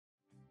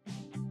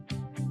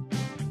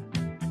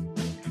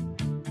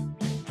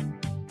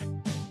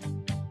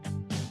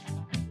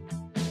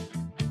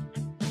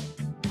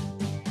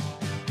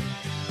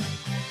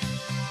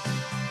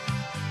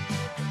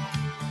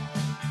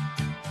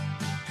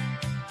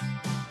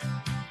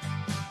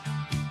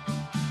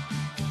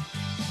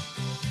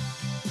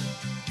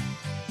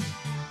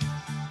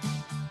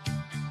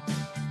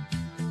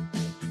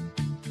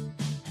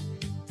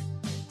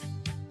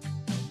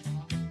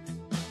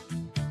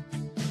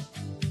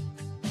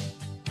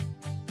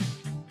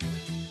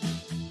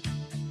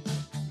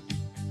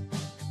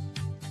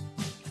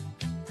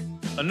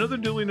Another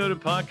duly noted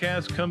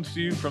podcast comes to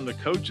you from the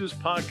Coach's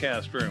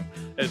Podcast Room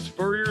at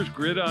Spurrier's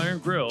Gridiron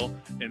Grill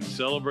in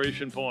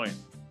Celebration Point.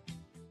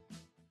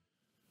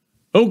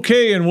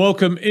 Okay, and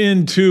welcome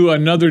into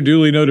another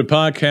duly noted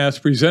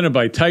podcast presented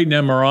by Titan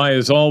MRI.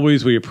 As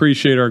always, we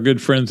appreciate our good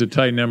friends at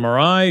Titan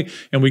MRI,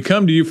 and we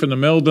come to you from the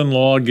Meldon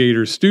Law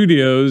Gator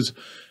Studios.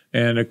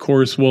 And, of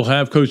course, we'll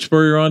have Coach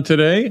Spurrier on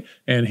today,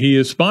 and he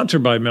is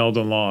sponsored by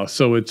Meldon Law.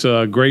 So it's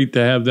great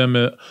to have them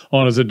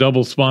on as a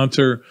double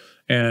sponsor.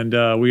 And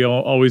we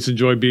always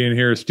enjoy being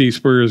here at Steve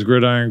Spurrier's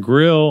Gridiron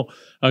Grill.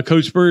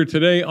 Coach Spurrier,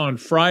 today on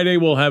Friday,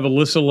 we'll have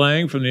Alyssa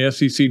Lang from the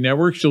SEC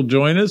Network. She'll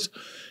join us.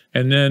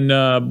 And then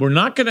we're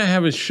not going to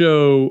have a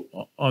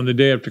show on the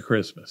day after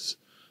Christmas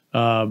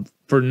for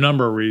a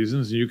number of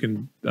reasons. You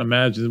can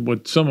imagine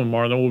what some of them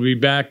are. Then we'll be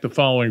back the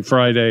following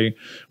Friday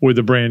with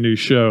a brand new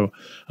show.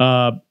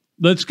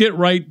 Let's get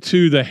right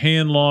to the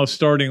Hand Law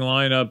starting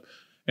lineup.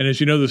 And as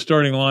you know, the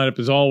starting lineup,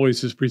 as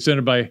always, is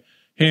presented by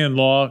Hand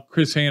Law.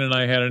 Chris Hand and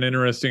I had an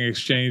interesting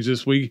exchange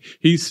this week.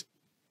 He's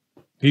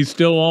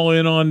still all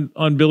in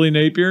on Billy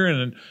Napier,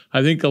 and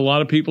I think a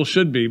lot of people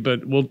should be, but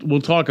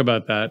we'll talk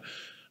about that.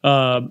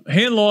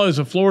 Hand Law is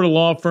a Florida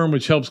law firm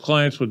which helps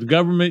clients with the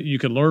government. You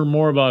can learn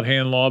more about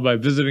Hand Law by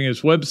visiting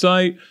its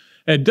website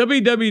at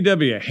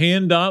www.hand.law.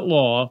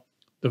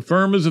 The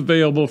firm is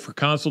available for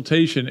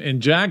consultation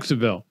in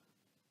Jacksonville.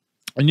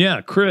 And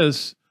yeah,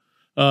 Chris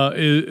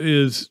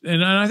is,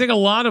 and I think a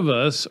lot of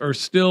us are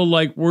still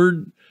like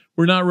we're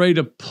not ready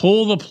to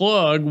pull the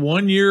plug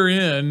 1 year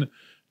in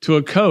to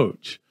a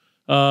coach.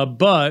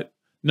 But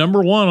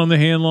number one on the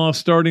Hand Law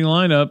starting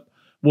lineup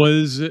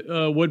was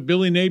what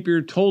Billy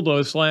Napier told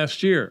us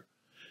last year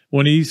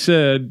when he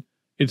said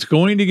it's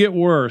going to get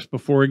worse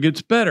before it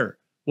gets better.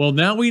 Well,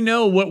 now we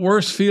know what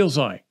worse feels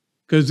like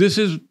because this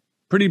is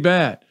pretty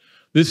bad.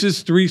 This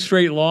is 3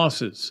 straight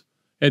losses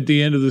at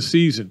the end of the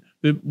season,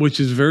 which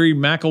is very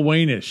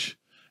McElwain-ish,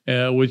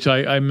 which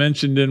I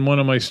mentioned in one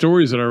of my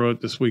stories that I wrote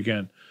this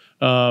weekend.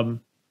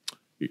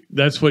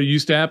 That's what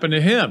used to happen to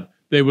him.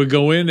 They would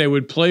go in, they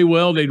would play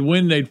well, they'd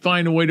win, they'd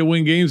find a way to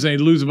win games, and they'd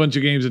lose a bunch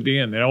of games at the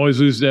end. They'd always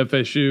lose to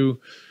FSU,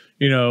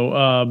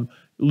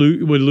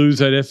 would lose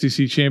that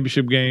SEC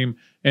championship game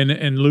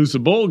and lose the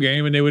bowl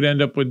game, and they would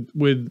end up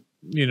with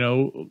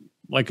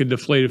like a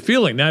deflated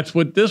feeling. That's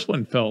what this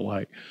one felt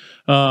like.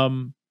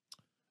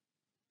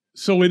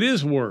 So it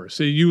is worse.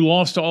 You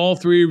lost to all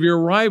 3 of your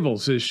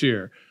rivals this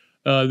year.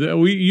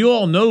 You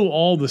all know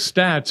all the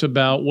stats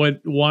about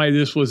why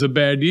this was a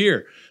bad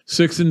year.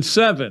 6 and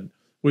 7,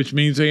 which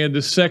means they had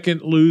the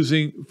second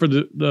losing for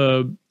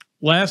the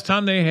last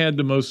time they had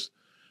the most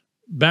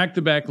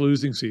back-to-back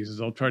losing seasons.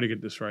 I'll try to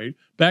get this right.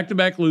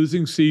 Back-to-back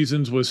losing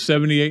seasons was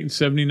 78 and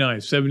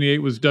 79. 78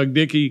 was Doug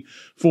Dickey,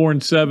 4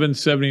 and 7.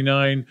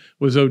 79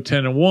 was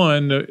 10 and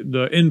 1,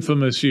 the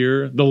infamous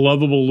year, the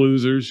lovable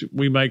losers,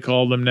 we might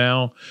call them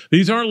now.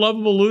 These aren't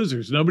lovable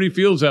losers. Nobody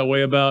feels that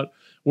way about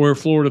where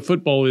Florida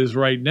football is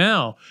right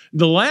now.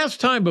 The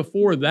last time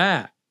before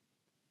that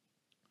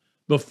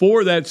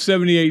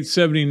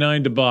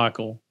 78-79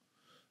 debacle,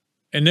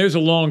 and there's a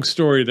long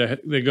story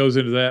that goes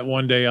into that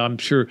one day. I'm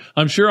sure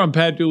on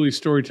Pat Dooley's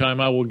story time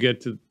I will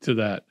get to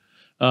that.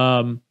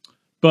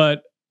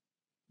 But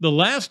the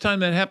last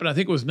time that happened, I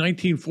think it was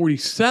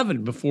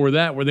 1947 before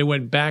that, where they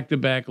went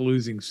back-to-back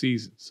losing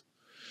seasons.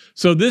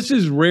 So this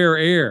is rare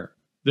air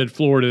that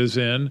Florida is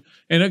in.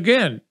 And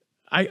again,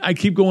 I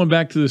keep going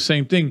back to the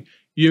same thing.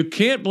 You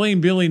can't blame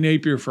Billy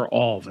Napier for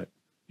all of it.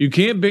 You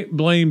can't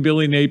blame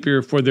Billy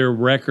Napier for their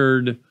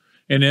record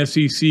in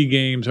SEC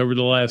games over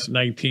the last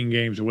 19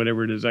 games or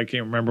whatever it is. I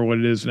can't remember what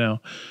it is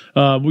now.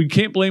 We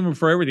can't blame him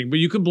for everything, but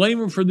you can blame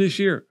him for this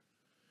year.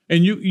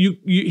 And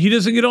he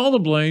doesn't get all the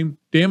blame.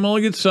 Dan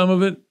Mullen gets some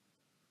of it.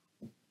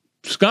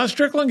 Scott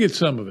Strickland gets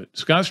some of it.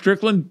 Scott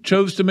Strickland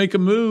chose to make a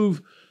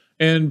move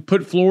and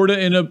put Florida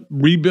in a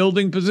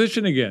rebuilding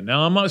position again.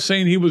 Now, I'm not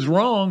saying he was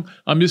wrong.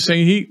 I'm just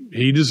saying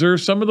he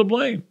deserves some of the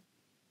blame.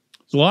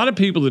 There's a lot of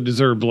people that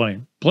deserve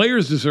blame.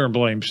 Players deserve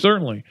blame,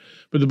 certainly.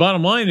 But the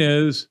bottom line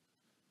is,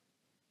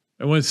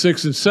 I went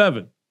 6 and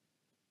 7.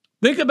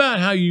 Think about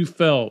how you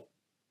felt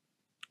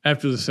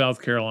after the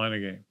South Carolina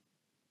game.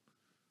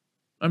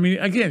 I mean,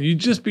 again, you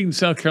just beaten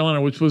South Carolina,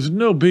 which was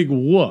no big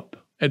whoop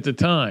at the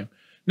time.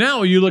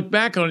 Now you look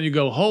back on it and you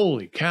go,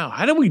 holy cow,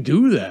 how did we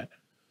do that?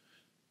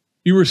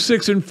 You were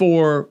 6 and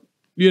 4.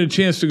 You had a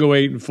chance to go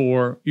 8 and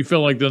 4. You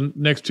felt like the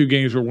next 2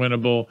 games were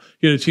winnable.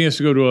 You had a chance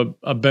to go to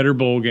a better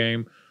bowl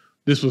game.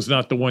 This was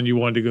not the one you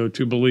wanted to go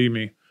to, believe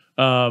me.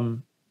 I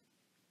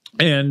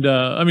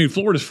mean,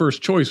 Florida's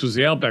first choice was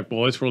the Outback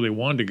Bowl. That's where they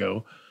wanted to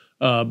go.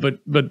 But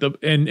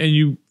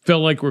you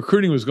felt like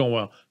recruiting was going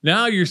well.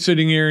 Now you're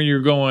sitting here and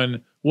you're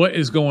going, what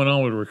is going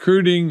on with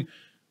recruiting?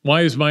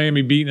 Why is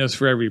Miami beating us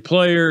for every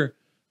player?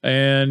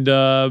 And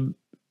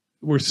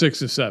we're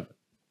 6 and 7,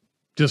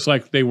 just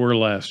like they were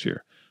last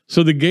year.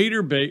 So the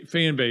Gator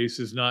fan base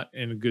is not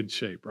in good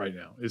shape right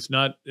now. It's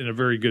not in a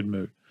very good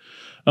mood.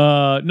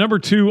 Number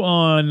 2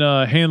 on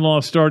Hand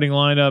Law starting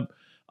lineup.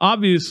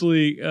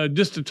 Obviously,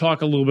 just to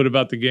talk a little bit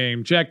about the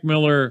game, Jack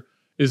Miller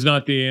is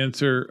not the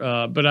answer.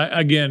 But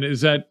again,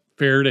 is that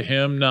fair to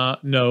him?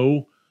 Not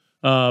no.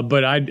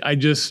 But I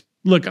just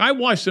look. I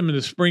watched them in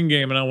the spring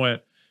game, and I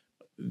went,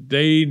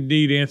 they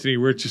need Anthony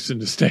Richardson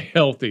to stay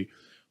healthy.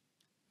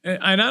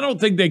 And I don't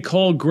think they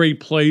called great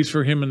plays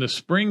for him in the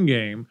spring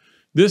game.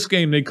 This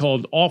game, they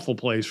called awful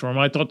plays for him.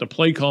 I thought the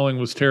play calling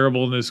was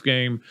terrible in this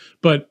game.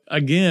 But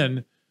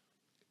again,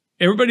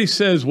 everybody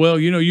says, well,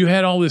 you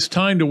had all this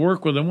time to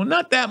work with him. Well,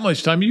 not that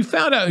much time. You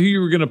found out who you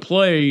were going to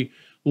play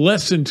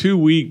less than 2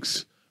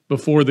 weeks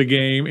before the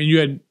game, and you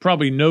had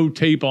probably no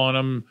tape on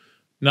him,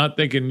 not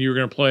thinking you were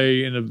going to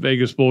play in the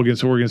Vegas Bowl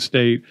against Oregon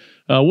State,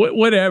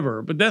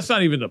 whatever. But that's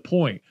not even the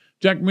point.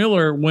 Jack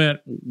Miller went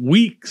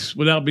weeks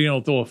without being able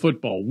to throw a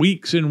football,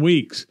 weeks and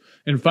weeks,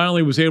 and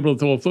finally was able to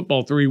throw a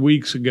football 3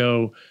 weeks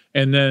ago,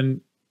 and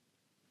then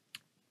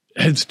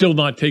had still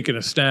not taken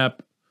a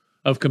snap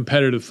of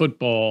competitive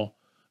football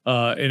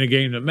in a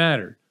game that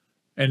mattered.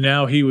 And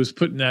now he was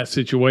put in that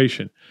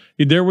situation.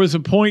 There was a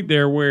point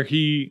there where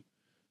he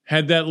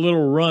had that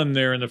little run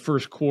there in the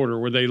first quarter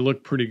where they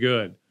looked pretty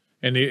good.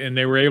 And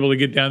they were able to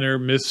get down there,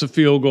 miss a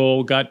field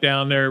goal, got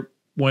down there,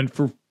 went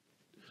for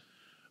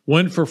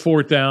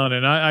fourth down.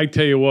 And I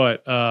tell you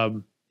what,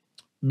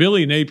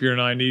 Billy Napier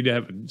and I need to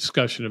have a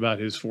discussion about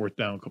his fourth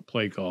down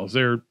play calls.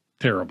 They're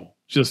terrible,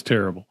 just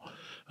terrible.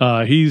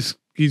 He's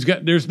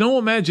got, there's no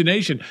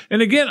imagination.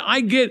 And again,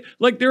 I get,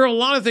 like, there are a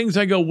lot of things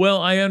I go,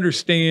 well, I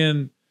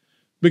understand,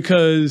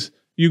 because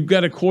you've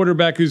got a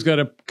quarterback who's got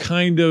to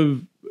kind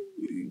of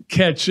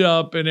catch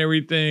up and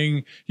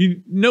everything.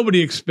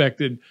 Nobody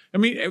expected. I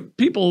mean,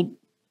 people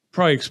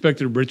probably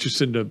expected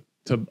Richardson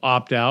to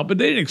opt out, but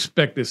they didn't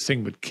expect this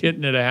thing with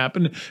Kitna to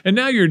happen. And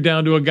now you're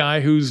down to a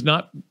guy who's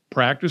not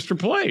practiced or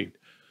played.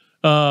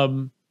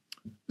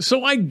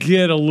 So I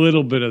get a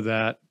little bit of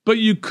that, but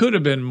you could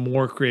have been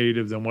more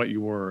creative than what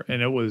you were.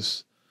 And it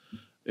was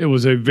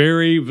a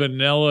very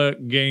vanilla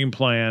game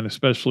plan,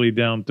 especially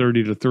down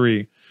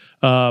 30-3.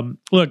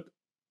 Look,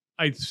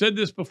 I said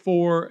this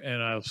before,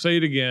 and I'll say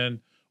it again.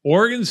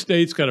 Oregon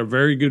State's got a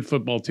very good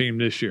football team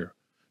this year.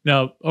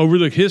 Now, over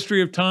the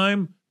history of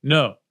time,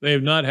 no, they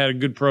have not had a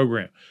good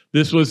program.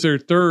 This was their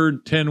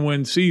third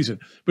 10-win season.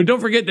 But don't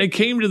forget, they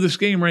came to this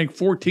game ranked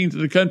 14th in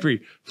the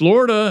country.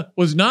 Florida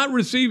was not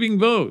receiving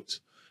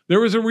votes. There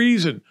was a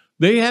reason.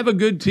 They have a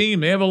good team.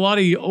 They have a lot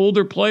of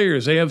older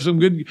players. They have some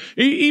good –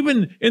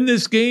 even in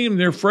this game,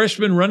 their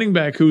freshman running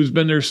back, who's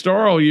been their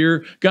star all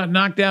year, got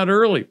knocked out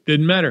early.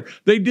 Didn't matter.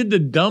 They did the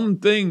dumb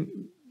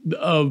thing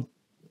of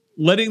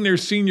letting their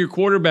senior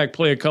quarterback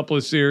play a couple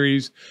of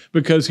series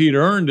because he'd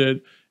earned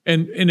it.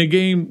 And in a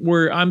game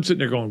where I'm sitting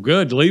there going,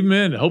 good, leave him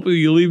in. Hopefully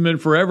you leave him in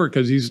forever,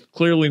 because he's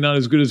clearly not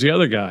as good as the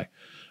other guy.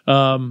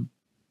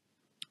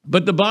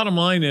 But the bottom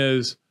line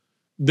is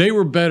they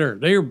were better.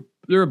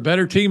 They're a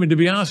better team. And to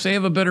be honest, they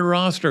have a better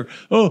roster.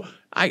 Oh,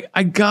 I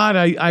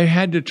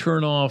had to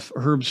turn off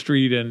Herb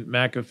Street and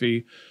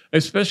McAfee,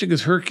 especially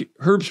because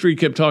Herb Street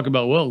kept talking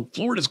about, well,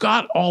 Florida's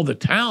got all the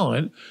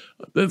talent.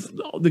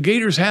 The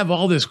Gators have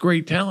all this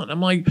great talent. I'm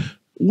like,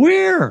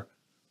 where?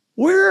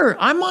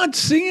 I'm not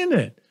seeing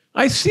it.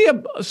 I see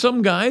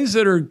some guys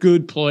that are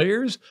good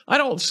players. I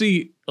don't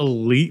see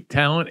elite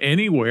talent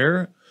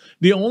anywhere.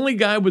 The only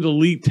guy with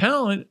elite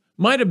talent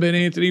might have been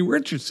Anthony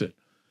Richardson.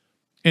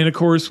 And, of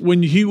course,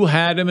 when you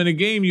had him in a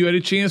game, you had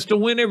a chance to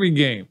win every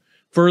game.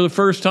 For the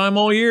first time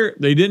all year,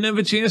 they didn't have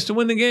a chance to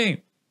win the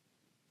game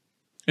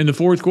in the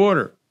fourth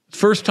quarter.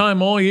 First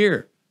time all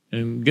year.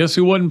 And guess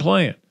who wasn't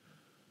playing?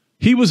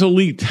 He was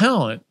elite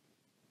talent,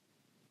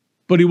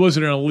 but he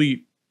wasn't an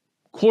elite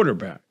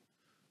quarterback.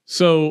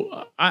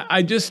 So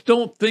I just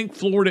don't think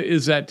Florida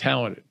is that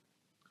talented.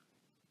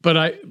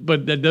 But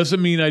that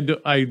doesn't mean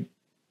I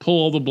pull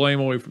all the blame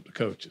away from the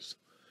coaches.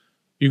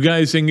 You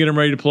guys didn't get them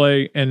ready to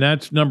play, and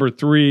that's number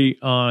 3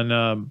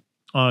 on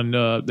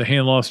the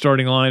hand-loss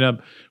starting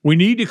lineup. We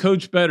need to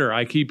coach better.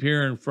 I keep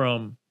hearing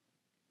from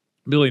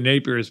Billy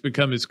Napier. It's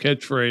become his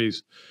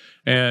catchphrase,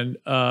 and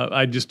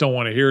I just don't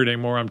want to hear it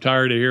anymore. I'm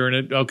tired of hearing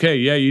it. Okay,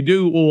 yeah, you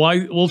do.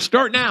 Well, we'll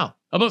start now.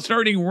 How about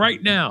starting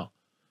right now?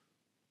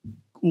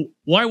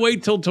 Why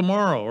wait till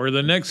tomorrow or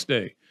the next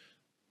day?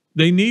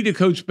 They need to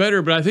coach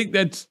better, but I think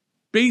that's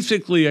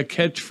basically a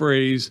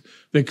catchphrase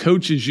that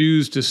coaches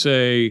use to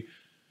say,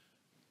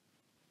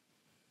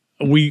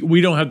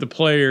 we don't have the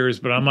players,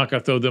 but I'm not going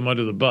to throw them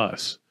under the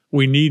bus.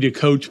 We need to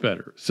coach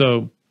better.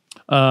 So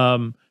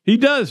he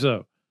does,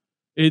 though.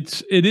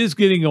 It is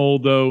getting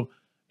old, though.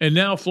 And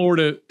now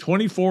Florida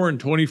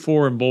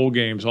 24-24 in bowl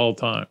games all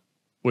time,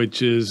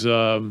 which is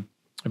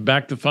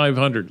back to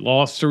 500.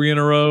 Lost 3 in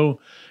a row.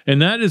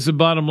 And that is the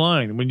bottom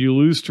line. When you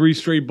lose 3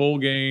 straight bowl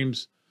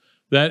games,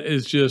 that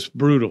is just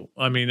brutal.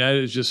 I mean, that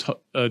is just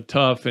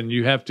tough, and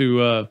you have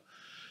to,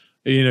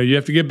 you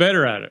have to get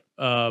better at it.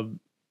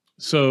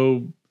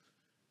 So,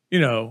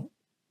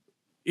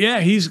 yeah,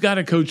 he's got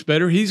to coach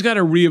better. He's got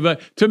to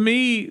reevaluate. To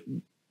me,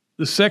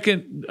 the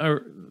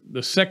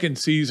second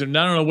season,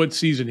 I don't know what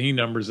season he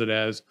numbers it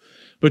as,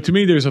 but to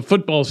me, there's a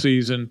football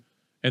season,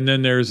 and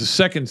then there's a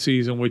second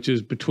season, which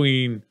is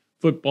between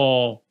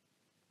football,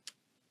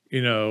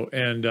 and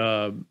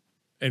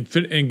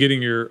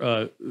getting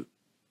your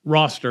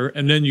roster,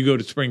 and then you go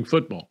to spring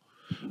football.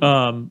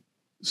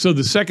 So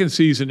the second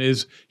season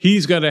is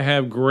he's got to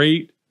have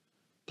great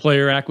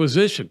player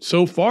acquisition.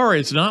 So far,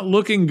 it's not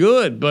looking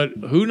good, but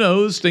who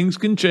knows? Things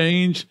can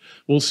change.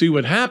 We'll see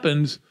what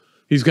happens.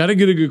 He's got to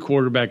get a good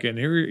quarterback in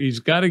here. He's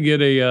got to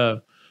get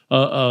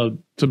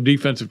some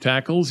defensive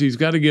tackles. He's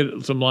got to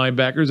get some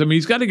linebackers. I mean,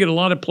 he's got to get a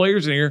lot of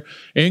players in here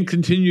and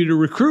continue to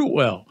recruit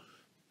well.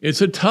 It's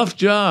a tough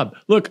job.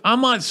 Look,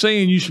 I'm not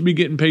saying you should be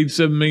getting paid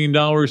 $7 million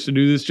to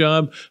do this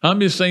job. I'm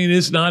just saying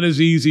it's not as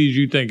easy as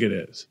you think it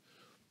is.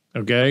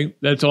 Okay?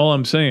 That's all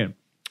I'm saying.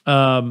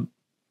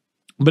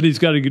 But he's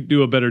got to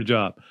do a better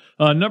job.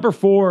 Number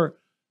 4,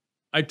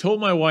 I told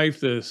my wife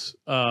this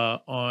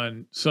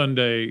on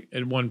Sunday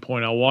at one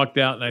point. I walked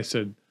out and I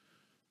said,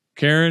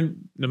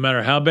 Karen, no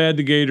matter how bad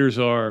the Gators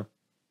are,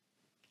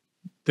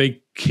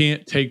 they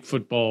can't take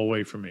football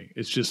away from me.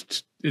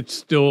 It's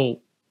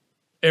still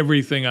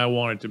everything I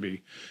want it to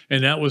be.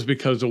 And that was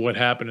because of what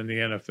happened in the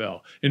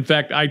NFL. In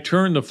fact, I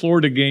turned the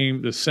Florida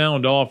game, the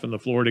sound off in the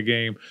Florida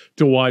game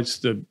to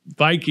watch the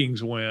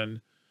Vikings win,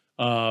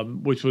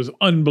 which was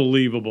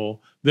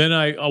unbelievable. Then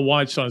I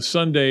watched on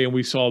Sunday and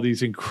we saw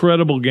these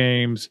incredible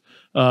games,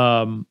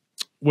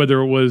 whether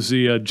it was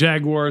the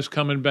Jaguars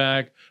coming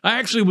back. I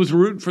actually was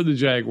rooting for the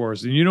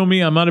Jaguars. And you know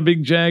me, I'm not a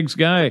big Jags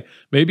guy.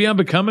 Maybe I'm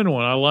becoming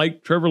one. I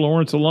like Trevor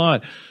Lawrence a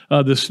lot.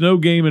 The snow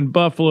game in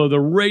Buffalo, the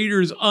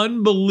Raiders'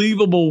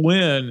 unbelievable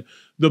win,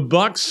 the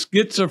Bucs'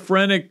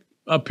 schizophrenic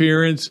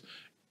appearance.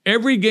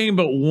 Every game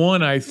but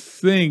one, I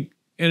think,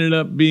 ended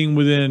up being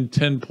within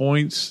 10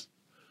 points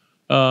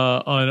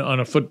on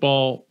a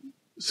football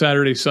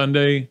Saturday,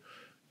 Sunday.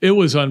 It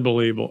was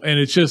unbelievable. And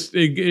it's just,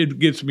 it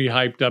gets me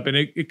hyped up. And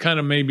it kind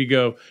of made me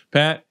go,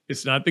 Pat,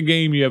 it's not the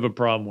game you have a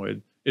problem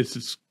with. It's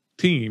this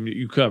team that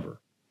you cover.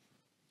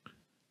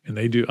 And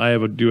they do. I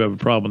do have a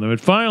problem with them.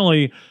 And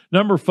finally,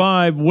 number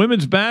 5,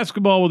 women's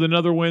basketball with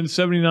another win,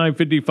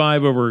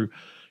 79-55 over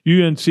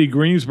UNC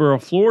Greensboro.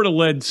 Florida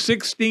led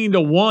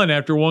 16-1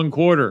 after one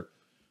quarter.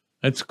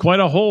 That's quite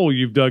a hole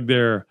you've dug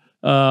there.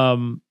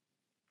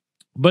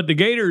 But the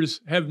Gators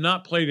have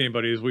not played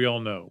anybody, as we all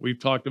know. We've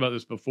talked about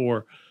this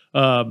before. They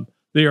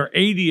are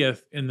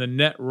 80th in the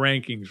net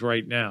rankings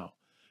right now.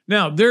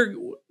 Now they're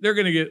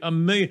going to get a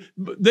million.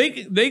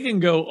 They can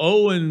go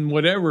 0 and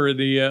whatever in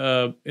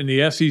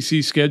the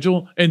SEC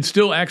schedule and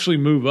still actually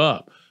move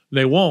up.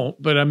 They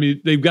won't, but I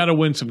mean they've got to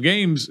win some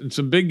games and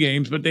some big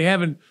games. But they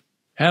haven't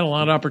had a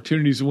lot of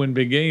opportunities to win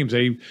big games.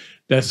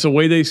 That's the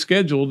way they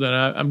scheduled, and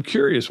I'm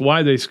curious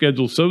why they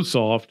scheduled so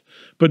soft.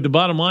 But the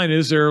bottom line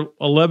is they're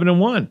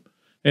 11-1.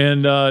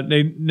 And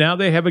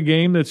they have a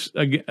game that's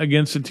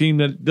against a team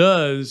that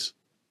does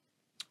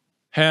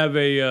have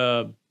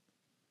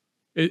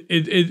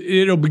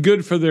it'll be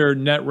good for their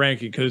net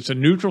ranking because it's a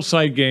neutral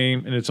site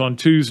game and it's on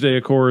Tuesday,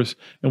 of course,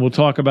 and we'll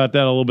talk about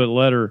that a little bit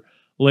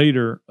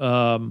later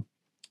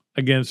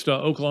against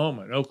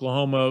Oklahoma. And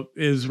Oklahoma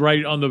is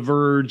right on the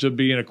verge of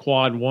being a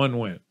quad 1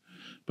 win,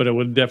 but it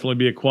would definitely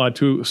be a quad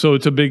 2. So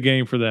it's a big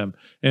game for them.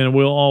 And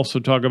we'll also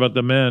talk about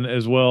the men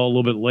as well a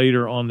little bit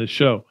later on this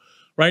show.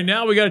 Right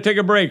now, we got to take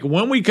a break.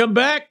 When we come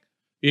back,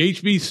 the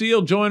HBC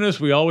will join us.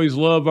 We always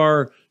love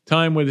our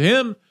time with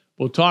him.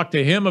 We'll talk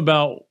to him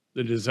about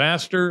the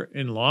disaster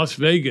in Las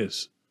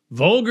Vegas.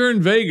 Vulgar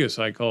in Vegas,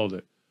 I called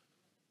it.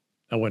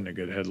 That wasn't a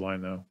good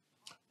headline, though.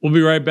 We'll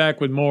be right back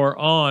with more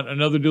on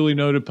another Dooley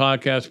Noted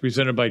podcast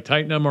presented by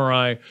Titan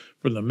MRI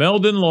from the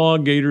Meldon Law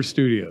Gator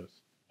Studios.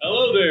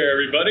 Hello there,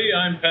 everybody.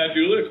 I'm Pat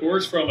Dooley, of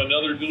course, from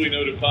another Dooley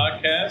Noted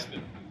podcast.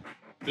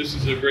 This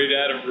is a great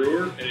Adam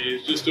Brewer, and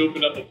he's just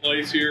opened up a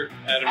place here,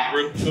 Adam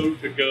Brewer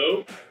To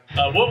Go.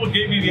 What would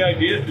give you the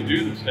idea to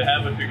do this, to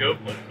have a to-go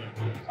place like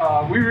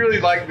this? We really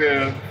like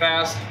the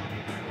fast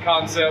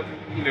concept,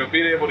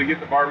 being able to get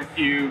the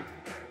barbecue.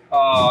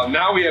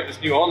 Now we have this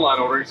new online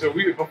ordering. So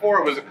before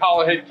it was a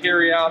call ahead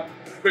carry out,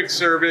 quick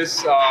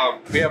service.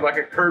 We have like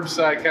a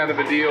curbside kind of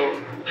a deal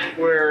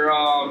where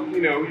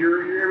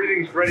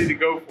everything's ready to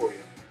go for you.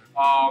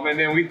 And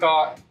then we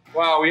thought,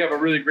 wow, we have a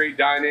really great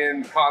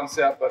dine-in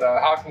concept, but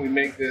how can we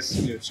make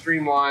this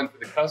streamlined for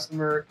the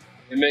customer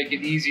and make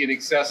it easy and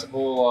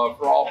accessible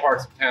for all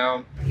parts of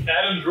town?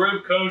 Adam's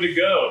Rib Co. To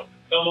Go.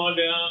 Come on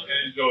down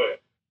and enjoy it.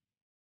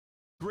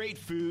 Great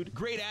food,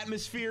 great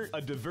atmosphere, a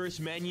diverse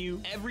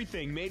menu,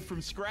 everything made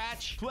from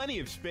scratch, plenty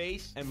of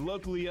space, and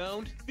locally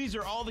owned. These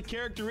are all the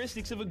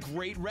characteristics of a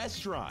great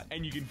restaurant,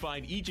 and you can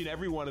find each and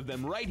every one of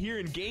them right here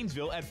in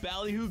Gainesville at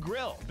Ballyhoo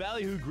Grill.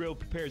 Ballyhoo Grill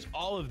prepares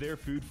all of their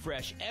food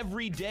fresh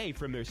every day,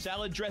 from their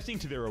salad dressing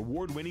to their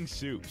award-winning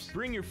soups.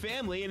 Bring your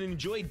family and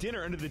enjoy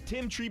dinner under the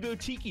Tim Trebo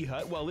Tiki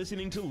Hut while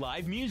listening to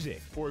live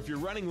music. Or if you're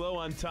running low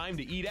on time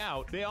to eat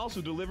out, they also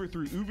deliver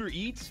through Uber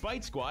Eats,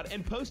 Bite Squad,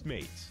 and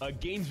Postmates. A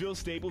Gainesville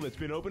staple that's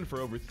been open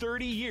for over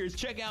 30 years.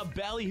 Check out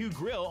Ballyhoo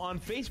Grill on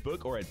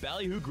Facebook or at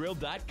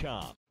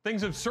ballyhoogrill.com.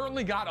 Things have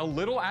certainly got a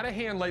little out of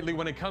hand lately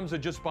when it comes to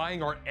just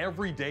buying our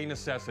everyday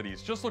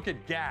necessities. Just look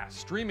at gas,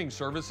 streaming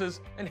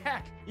services, and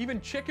heck, even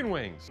chicken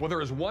wings. Well,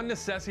 there is one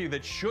necessity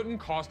that shouldn't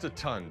cost a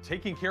ton: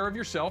 taking care of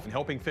yourself and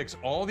helping fix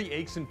all the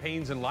aches and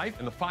pains in life,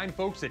 and the fine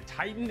folks at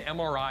Titan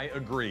MRI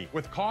agree.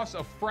 With costs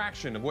a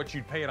fraction of what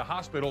you'd pay at a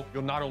hospital,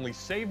 you'll not only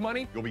save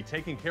money, you'll be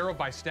taken care of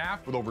by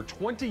staff with over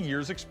 20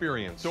 years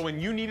experience. So when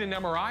you need an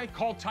MRI,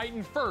 call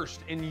Titan first,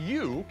 and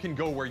you can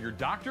go where your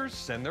doctors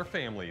send their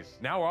families.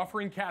 Now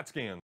offering CAT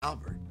scans.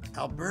 Albert,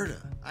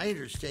 Alberta, I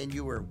understand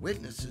you were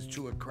witnesses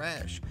to a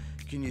crash.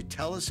 Can you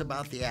tell us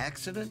about the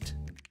accident?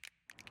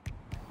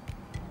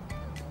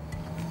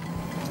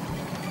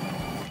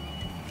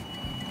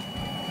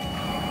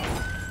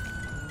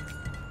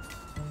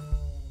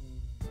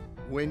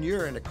 When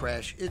you're in a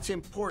crash, it's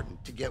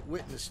important to get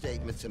witness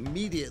statements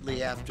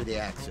immediately after the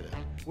accident.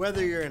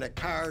 Whether you're in a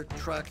car,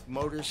 truck,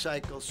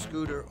 motorcycle,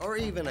 scooter, or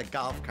even a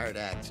golf cart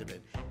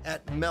accident,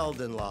 at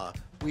Meldon Law,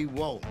 we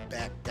won't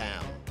back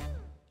down.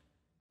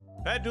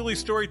 Pat Dooley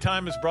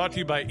Storytime is brought to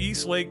you by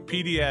East Lake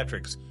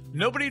Pediatrics.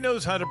 Nobody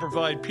knows how to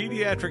provide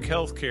pediatric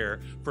health care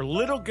for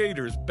little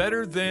gators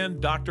better than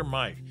Dr.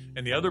 Mike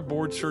and the other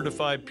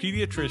board-certified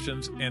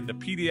pediatricians and the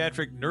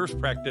pediatric nurse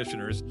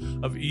practitioners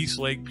of East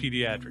Lake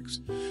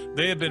Pediatrics.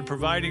 They have been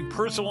providing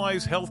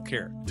personalized health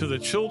care to the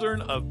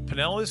children of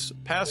Pinellas,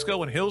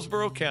 Pasco, and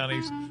Hillsborough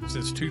counties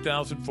since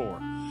 2004.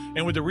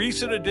 And with the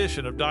recent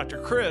addition of Dr.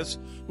 Chris,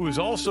 who is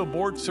also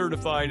board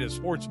certified in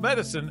sports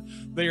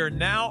medicine, they are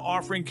now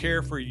offering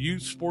care for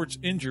youth sports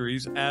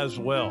injuries as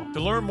well.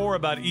 To learn more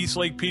about East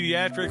Lake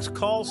Pediatrics,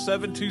 call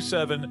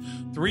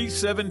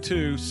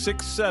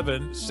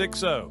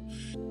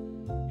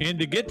 727-372-6760. And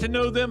to get to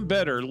know them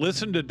better,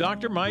 listen to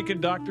Dr. Mike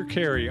and Dr.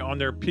 Carey on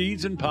their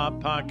Peds and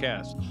Pop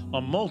podcast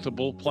on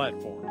multiple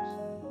platforms.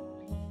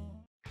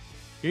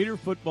 Gator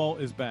football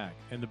is back,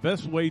 and the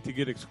best way to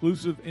get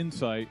exclusive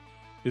insight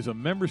is a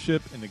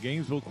membership in the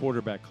Gainesville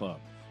Quarterback Club.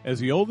 As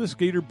the oldest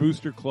Gator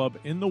booster club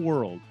in the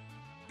world,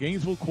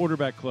 Gainesville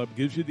Quarterback Club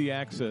gives you the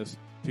access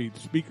to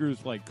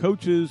speakers like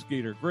coaches,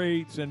 Gator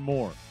greats, and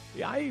more.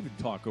 Yeah, I even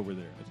talk over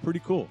there. It's pretty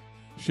cool.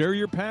 Share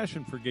your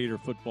passion for Gator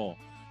football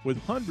with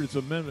hundreds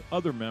of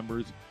other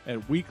members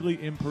at weekly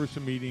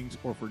in-person meetings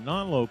or for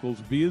non-locals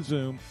via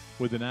Zoom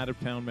with an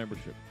out-of-town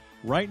membership.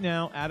 Right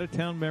now,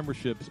 out-of-town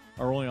memberships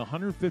are only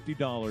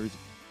 $150,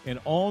 and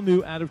all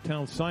new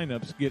out-of-town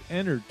signups get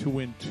entered to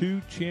win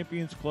 2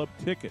 Champions Club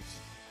tickets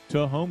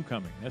to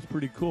homecoming. That's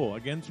pretty cool.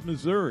 Against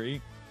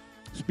Missouri,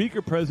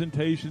 speaker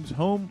presentations,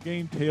 home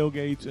game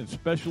tailgates, and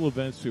special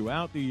events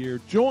throughout the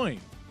year. Join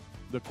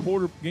the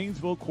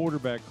Gainesville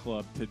Quarterback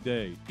Club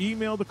today.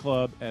 Email the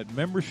club at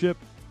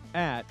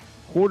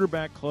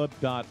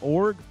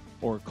membership@quarterbackclub.org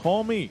or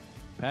call me,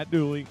 Pat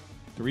Dooley,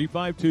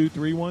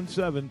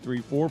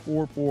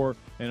 352-317-3444,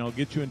 and I'll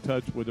get you in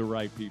touch with the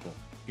right people.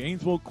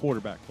 Gainesville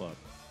Quarterback Club.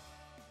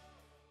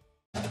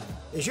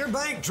 Is your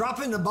bank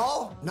dropping the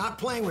ball, not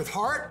playing with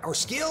heart or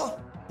skill?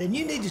 Then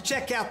you need to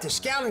check out the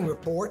scouting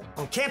report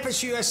on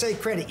Campus USA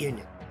Credit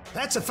Union.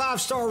 That's a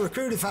 5-star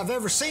recruit if I've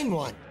ever seen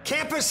one.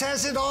 Campus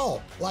has it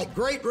all, like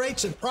great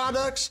rates and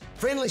products,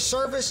 friendly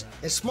service,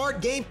 and smart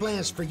game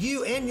plans for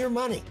you and your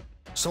money.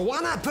 So why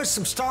not put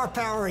some star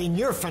power in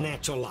your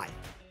financial life?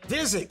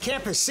 Visit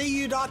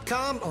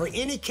campuscu.com or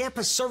any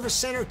campus service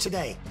center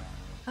today.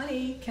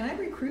 Honey, can I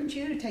recruit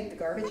you to take the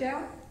garbage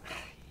out?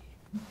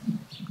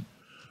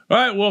 All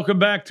right, welcome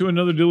back to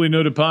another Duly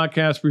Noted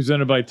podcast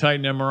presented by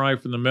Titan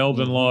MRI from the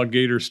Meldon Law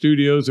Gator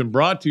Studios and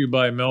brought to you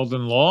by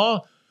Meldon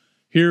Law.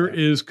 Here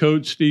is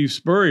Coach Steve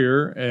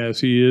Spurrier, as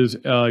he is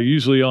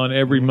usually on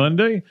every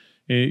Monday.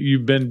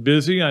 You've been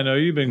busy. I know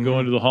you've been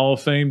going to the Hall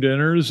of Fame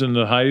dinners and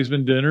the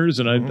Heisman dinners,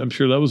 and I'm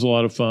sure that was a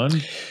lot of fun.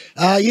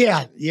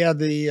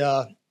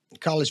 The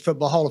College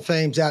Football Hall of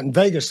Fame's out in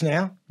Vegas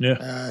now.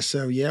 Yeah.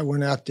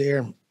 Went out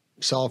there,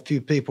 saw a few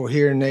people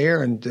here and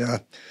there, and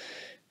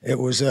it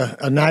was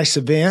a nice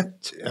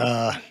event.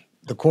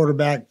 The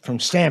quarterback from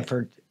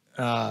Stanford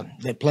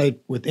that played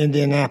with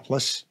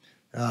Indianapolis.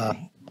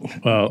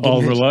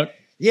 Oliver Luck?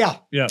 Yeah.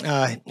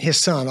 His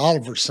son,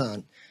 Oliver's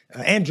son,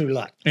 Andrew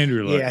Luck.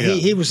 Andrew Luck, yeah.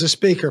 He was the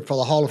speaker for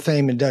the Hall of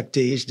Fame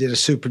inductees, did a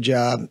super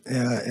job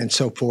and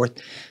so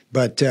forth.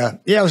 But,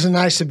 it was a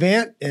nice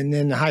event. And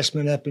then the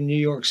Heisman up in New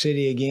York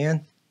City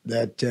again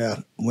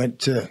that went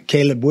to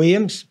Caleb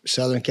Williams,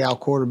 Southern Cal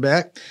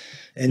quarterback.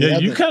 And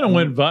you kind of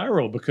went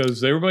viral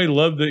because everybody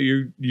loved that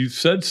you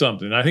said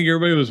something. I think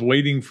everybody was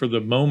waiting for the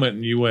moment,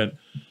 and you went.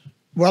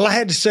 Well, I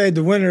had to say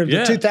the winner of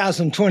the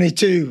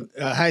 2022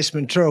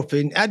 Heisman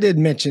Trophy. I did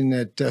mention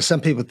that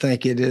some people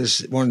think it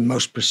is one of the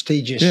most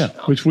prestigious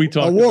which we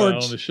talked awards,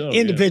 about on the show.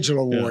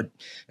 Individual award.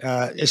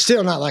 It's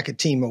still not like a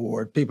team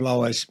award. People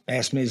always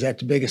ask me, is that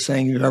the biggest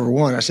thing you've ever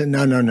won? I said,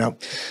 no.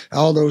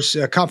 All those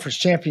conference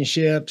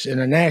championships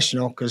and a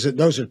national, because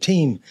those are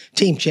team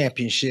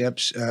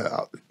championships,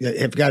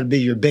 have got to be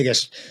your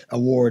biggest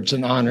awards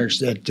and honors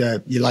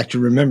that you like to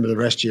remember the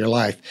rest of your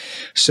life.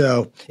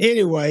 So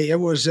anyway, it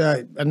was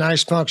a nice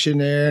nice function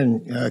there.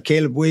 And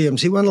Caleb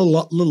Williams, he went a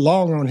little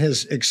long on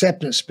his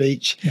acceptance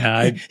speech.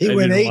 Yeah, he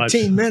went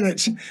 18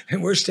 minutes,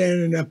 and we're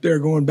standing up there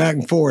going back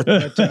and forth.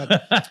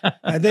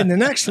 But then the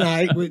next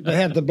night, they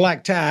have the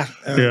black tie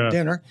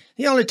dinner.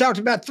 He only talked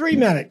about 3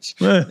 minutes.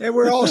 And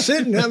we're all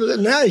sitting there.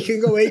 Now he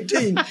can go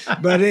 18.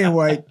 But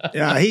anyway,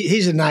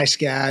 he's a nice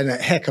guy and a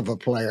heck of a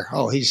player.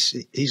 Oh,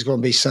 he's going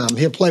to be something.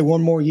 He'll play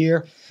one more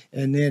year,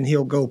 and then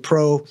he'll go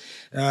pro.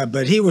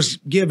 But he was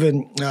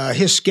given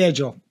his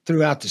schedule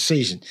throughout the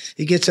season.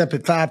 He gets up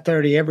at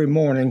 5:30 every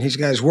morning. He's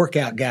got his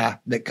workout guy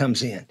that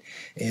comes in,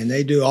 and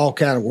they do all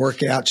kind of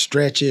workout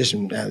stretches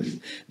and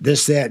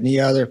this, that, and the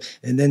other.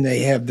 And then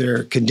they have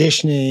their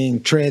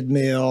conditioning,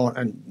 treadmill,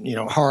 and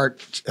heart,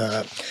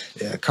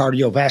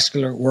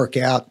 cardiovascular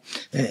workout.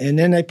 And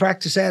then they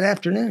practice that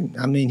afternoon.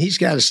 I mean, he's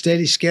got a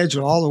steady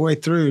schedule all the way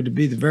through to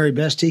be the very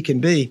best he can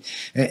be.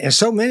 And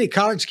so many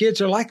college kids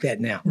are like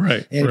that now.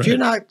 Right. And if you're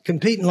not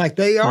competing like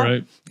they are,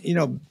 right.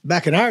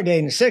 Back in our day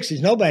in the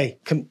 60s, nobody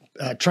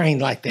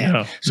trained like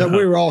that. So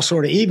we were all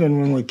sort of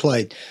even when we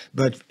played.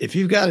 But if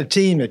you've got a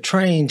team that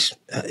trains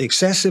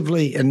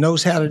excessively and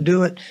knows how to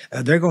do it,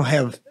 they're going to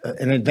have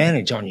an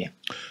advantage on you.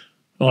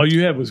 All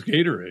you had was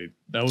Gatorade.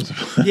 That was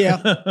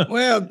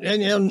Well,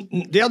 and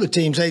the other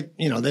teams, they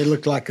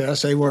looked like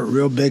us. They weren't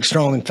real big,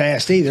 strong, and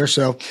fast either.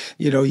 So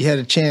you had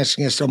a chance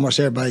against almost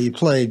everybody you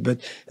played.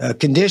 But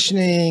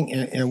conditioning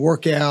and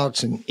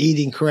workouts and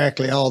eating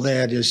correctly, all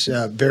that is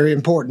very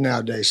important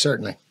nowadays.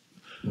 Certainly.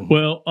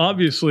 Well,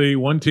 obviously,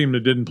 one team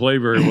that didn't play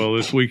very well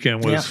this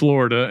weekend was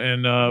Florida,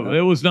 and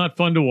it was not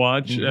fun to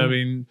watch. I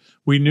mean,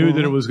 we knew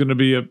that it was going to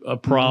be a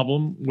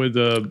problem with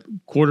a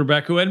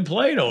quarterback who hadn't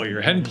played all year,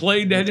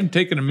 hadn't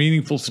taken a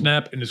meaningful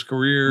snap in his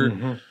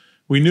career.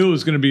 We knew it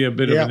was going to be a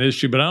bit of an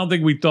issue, but I don't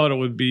think we thought it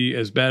would be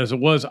as bad as it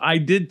was. I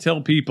did tell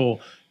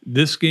people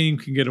this game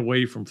can get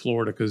away from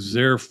Florida because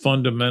they're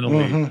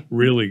fundamentally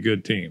really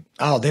good team.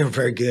 Oh, they were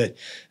very good.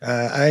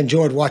 I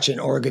enjoyed watching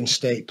Oregon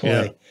State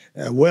play.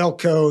 Well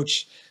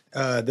coached.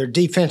 Their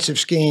defensive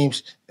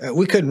schemes.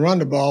 We couldn't run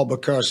the ball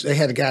because they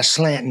had a guy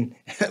slanting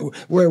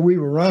where we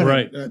were running.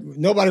 Right.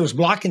 Nobody was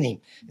blocking him.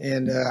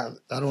 And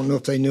I don't know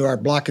if they knew our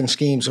blocking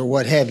schemes or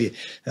what have you.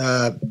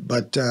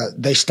 But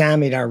they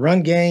stymied our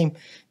run game.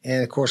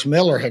 And, of course,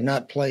 Miller had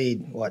not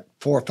played, 4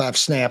 or 5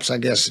 snaps, I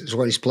guess is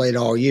what he's played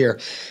all year.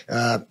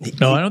 I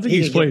don't think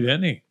he's played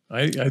any.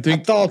 I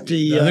think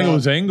it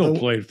was Engel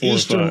played 4 or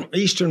 5.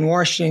 Eastern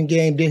Washington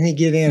game, didn't he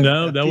get in?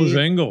 No, that was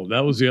Engel.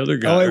 That was the other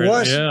guy. Oh, it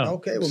was? Yeah.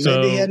 Okay, well,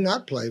 maybe he had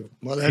not played.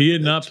 Well, he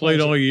had not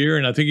played all year,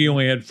 and I think he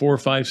only had 4 or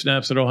 5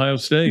 snaps at Ohio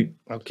State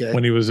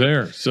when he was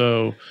there.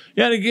 So,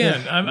 and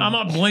again, I'm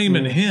not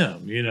blaming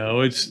him.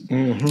 It's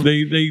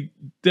they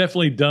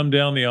definitely dumbed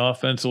down the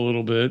offense a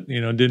little bit.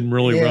 Didn't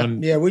really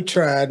run. Yeah, we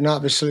tried, and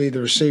obviously the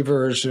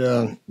receivers,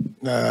 a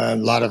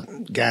lot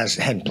of guys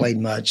hadn't played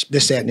much,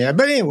 this, that, and that.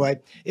 But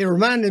anyway, it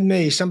reminded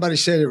me, somebody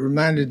said it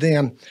reminded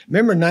them,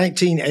 remember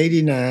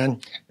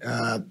 1989,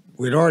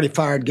 we'd already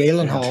fired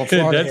Galen Hall.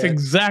 That's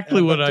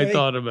exactly what I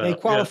thought about. They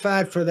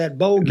qualified for that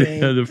bowl game.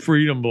 The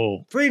Freedom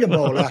Bowl. Freedom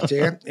Bowl out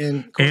there.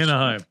 And of course,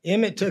 Anaheim.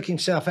 Emmett took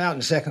himself out in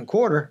the second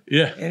quarter.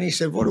 Yeah. And he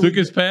said, took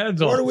his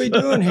pads off. What are we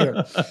doing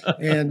here?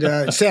 And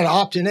instead of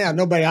opting out,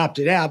 nobody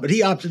opted out, but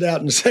he opted out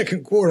in the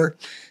second quarter,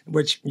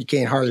 which you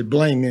can't hardly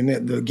blame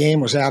him. The game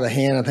was out of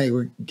hand. I think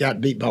we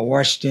got beat by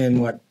Washington,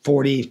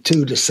 42-7.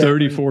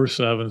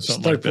 34-7,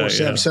 something like that.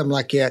 34-7, something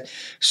like that.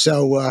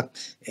 So,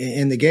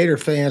 and the Gator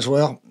fans,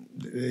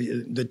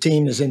 the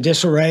team is in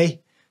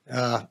disarray.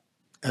 A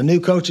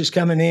new coach is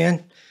coming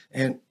in.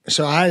 And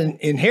so I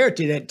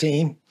inherited that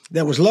team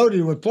that was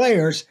loaded with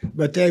players,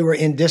 but they were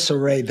in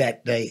disarray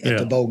that day at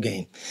the bowl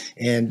game.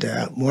 And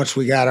once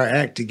we got our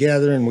act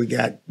together and we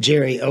got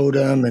Jerry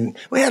Odom, and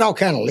we had all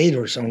kind of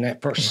leaders on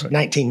that first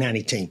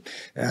 1990 team.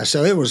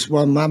 So it was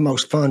one of my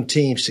most fun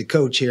teams to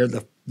coach here,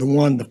 the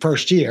one the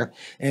first year,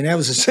 and that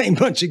was the same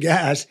bunch of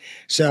guys.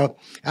 So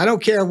I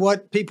don't care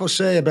what people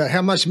say about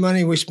how much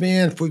money we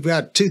spend. If we've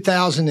got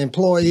 2,000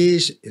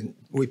 employees and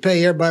we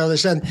pay everybody all of a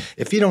sudden,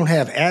 if you don't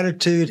have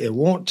attitude and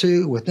want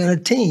to within a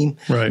team,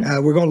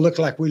 we're going to look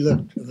like we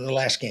looked the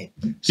last game.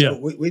 So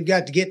we've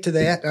got to get to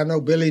that. I know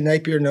Billy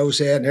Napier knows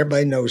that, and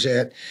everybody knows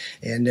that.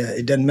 And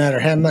it doesn't matter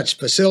how much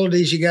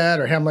facilities you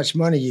got or how much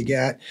money you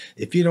got.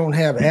 If you don't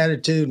have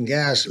attitude and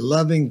guys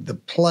loving the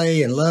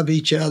play and love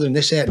each other and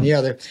this, that, and the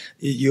other,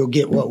 you'll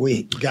get what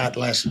we got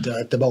last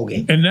at the bowl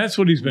game. And that's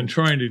what he's been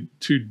trying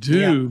to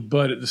do.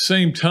 But at the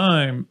same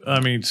time, I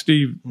mean,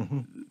 Steve,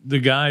 the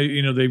guy,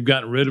 they've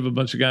gotten rid of a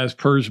bunch of guys,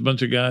 purged a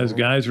bunch of guys.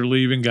 Guys are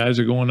leaving. Guys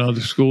are going to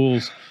other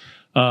schools.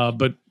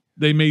 But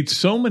they made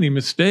so many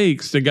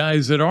mistakes, the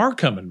guys that are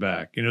coming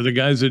back, the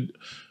guys that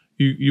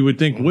you would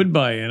think would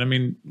buy in. I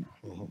mean,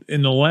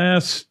 in the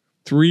last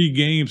 3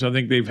 games, I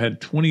think they've had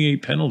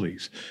 28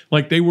 penalties.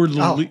 Like they were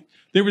the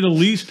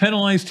least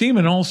penalized team,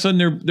 and all of a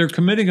sudden they're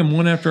committing them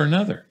one after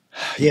another.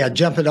 Yeah,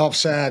 jumping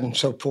offside and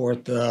so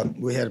forth.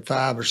 We had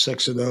 5 or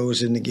 6 of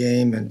those in the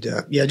game. And,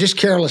 just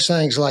careless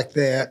things like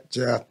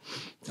that.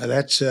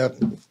 That's,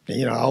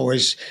 you know,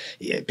 always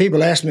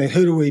people ask me,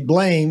 who do we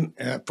blame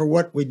for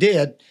what we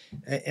did?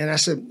 And I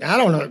said, I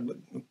don't know.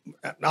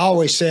 I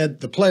always said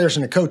the players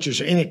and the coaches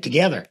are in it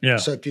together. Yeah.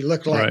 So if you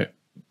look like,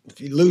 if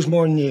you lose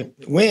more than you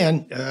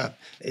win,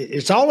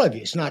 it's all of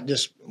you. It's not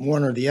just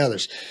one or the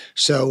others.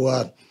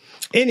 So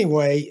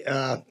anyway,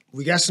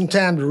 we got some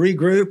time to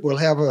regroup. We'll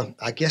have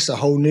I guess a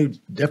whole new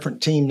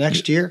different team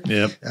next year.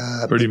 Yep,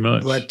 pretty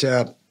much.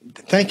 But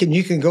thinking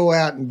you can go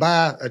out and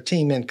buy a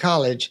team in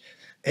college,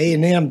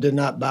 A&M did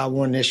not buy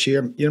one this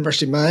year.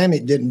 University of Miami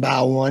didn't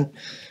buy one.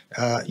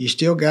 You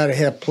still got to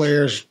have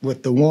players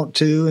with the want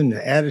to and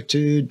the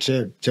attitude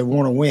to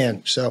want to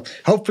win. So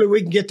hopefully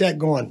we can get that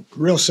going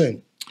real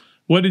soon.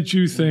 What did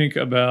you think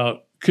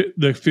about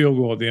the field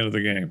goal at the end of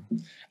the game?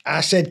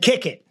 I said,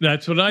 kick it.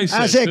 That's what I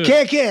said. I said, too.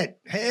 kick it.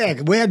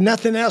 Heck, we had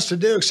nothing else to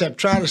do except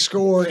try to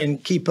score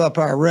and keep up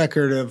our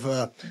record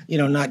of, you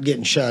know, not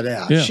getting shut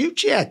out. Yeah.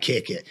 Shoot, yeah,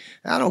 kick it.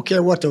 I don't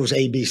care what those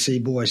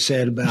ABC boys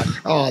said about,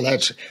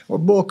 that's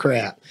bull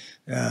crap.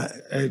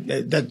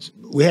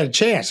 We had a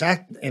chance.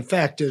 In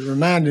fact, it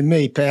reminded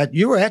me, Pat,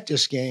 you were at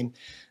this game.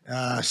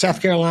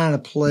 South Carolina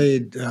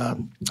played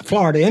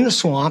Florida in the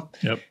Swamp.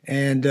 Yep.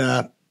 And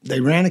they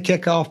ran a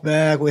kickoff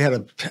back. We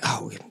had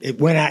it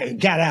went out, it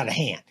got out of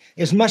hand.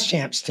 It's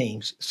Muschamp's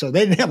teams, so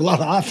they didn't have a lot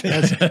of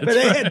offense, but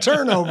they had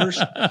turnovers.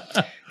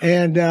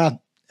 And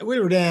we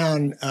were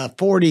down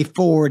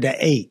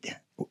 44-8.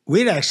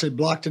 We'd actually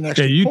blocked an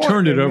extra point. Yeah, you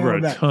turned it over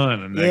a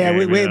ton in that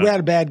game. We had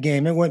a bad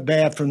game. It went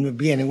bad from the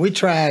beginning. We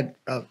tried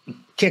a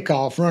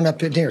kickoff, run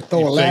up in here,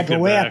 throw a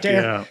lateral way out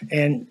there,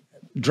 and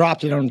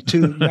dropped it on the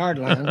 2-yard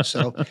line.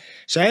 So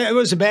it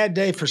was a bad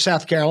day for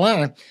South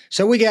Carolina.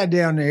 So we got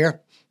down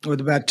there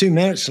with about 2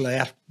 minutes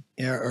left,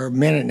 or a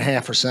minute and a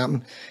half or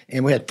something,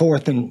 and we had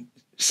 4th and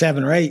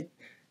 7 or 8,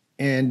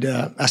 and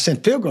I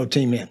sent field goal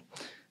team in.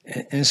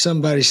 And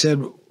somebody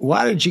said,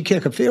 why did you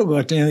kick a field goal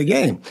at the end of the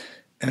game?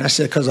 And I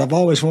said, because I've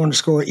always wanted to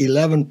score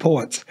 11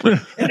 points.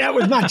 And that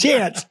was my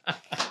chance.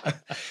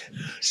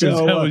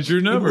 So that was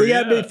your number. We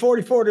got to be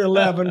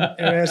 44-11.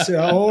 And I said,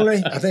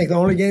 I think the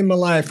only game of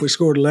my life we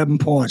scored 11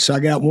 points. So I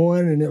got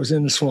one, and it was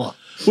in the Swamp.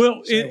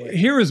 Well,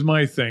 here is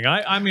my thing.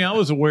 I mean, I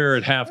was aware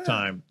at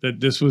halftime that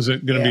this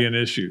wasn't going to be an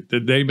issue,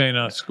 that they may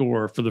not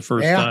score for the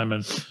first time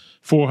in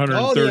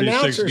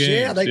 436 games.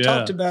 Yeah, they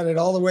talked about it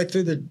all the way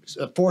through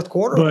the fourth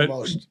quarter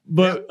almost.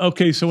 But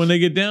okay, so when they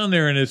get down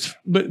there and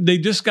but they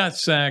just got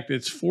sacked.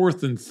 It's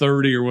 4th and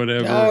 30 or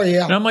whatever. Oh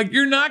yeah. And I'm like,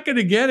 you're not going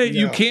to get it.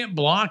 No. You can't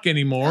block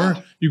anymore.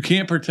 No. You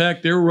can't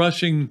protect. They're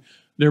rushing.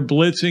 They're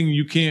blitzing.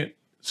 You can't.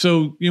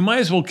 So you might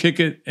as well kick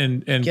it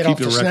and keep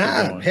the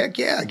record going. Heck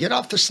yeah, get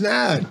off the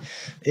snide.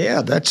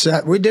 Yeah, that's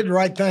we did the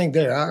right thing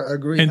there. I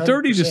agree. And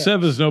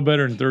 30-7 is no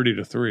better than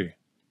 30-3.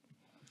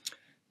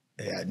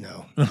 Yeah,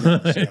 no.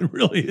 It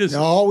really is.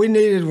 No, all we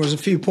needed was a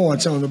few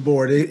points on the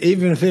board.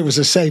 Even if it was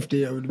a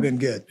safety, it would have been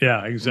good.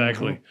 Yeah,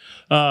 exactly.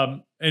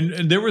 And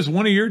there was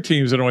one of your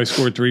teams that only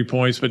scored 3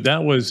 points, but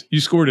you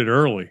scored it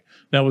early.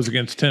 That was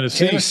against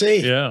Tennessee.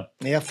 Yeah.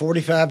 Yeah,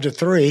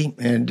 45-3.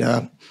 And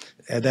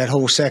that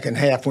whole second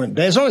half went.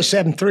 There's only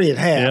 7-3 at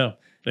half. Yeah.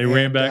 They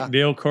ran back.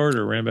 Dale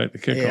Carter ran back the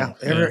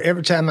kickoff. Yeah.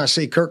 Every time I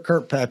see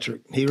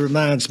Kirkpatrick, he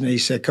reminds me, he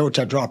said, Coach,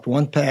 I dropped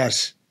one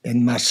pass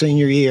in my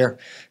senior year,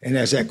 and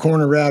as that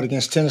corner route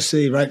against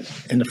Tennessee right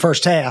in the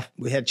first half,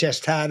 we had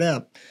chest tied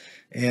up,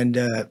 and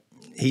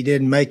he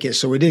didn't make it,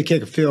 so we did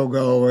kick a field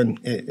goal, and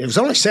it was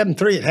only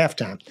 7-3 at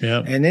halftime.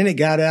 Yeah. And then it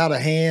got out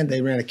of hand.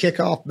 They ran a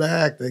kickoff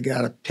back. They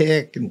got a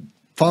pick and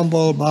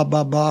fumble, blah,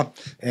 blah, blah,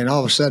 and all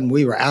of a sudden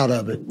we were out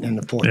of it in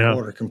the fourth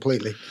quarter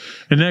completely.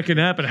 And that can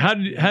happen.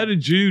 How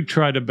did you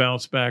try to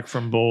bounce back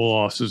from bowl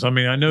losses? I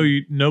mean, I know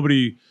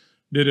nobody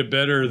did it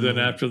better than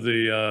after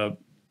the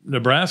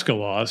Nebraska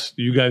loss.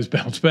 You guys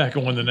bounced back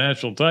and won the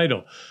national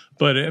title.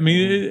 But, I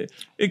mean,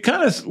 it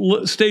kind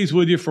of stays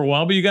with you for a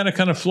while, but you got to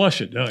kind of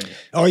flush it, don't you?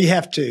 Oh, you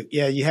have to.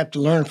 Yeah, you have to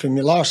learn from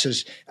your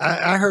losses.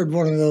 I heard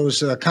one of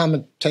those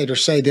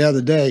commentators say the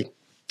other day,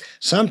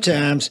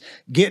 sometimes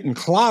getting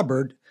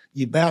clobbered,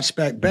 you bounce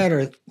back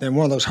better than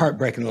one of those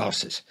heartbreaking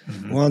losses.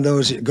 Mm-hmm. One of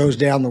those that goes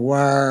down the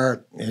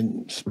wire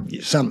and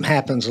something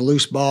happens, a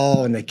loose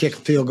ball, and they kick a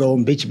field goal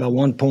and beat you by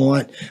 1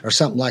 point or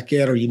something like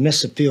that, or you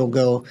miss a field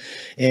goal.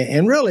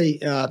 And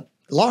really,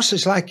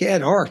 losses like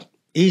that are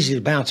easy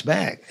to bounce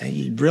back. And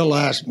you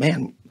realize,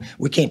 man,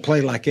 we can't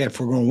play like that if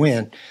we're going to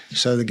win.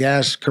 So the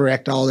guys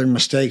correct all their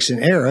mistakes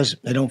and errors.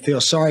 They don't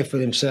feel sorry for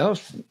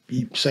themselves.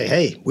 You say,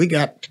 hey, we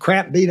got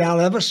crap beat out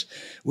of us.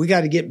 We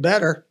got to get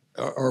better,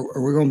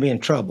 or we're going to be in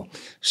trouble.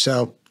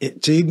 So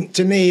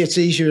to me, it's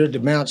easier to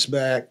bounce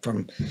back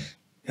from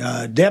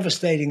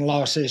devastating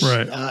losses,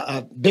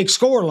 big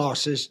score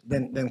losses,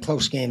 than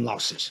close game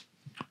losses.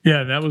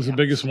 Yeah, and that was the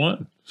biggest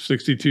one,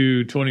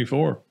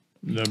 62-24,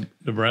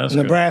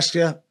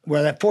 Nebraska.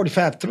 Well, that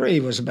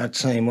 45-3 was about the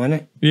same, wasn't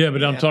it? Yeah,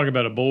 but I'm talking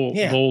about a bowl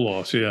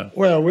loss,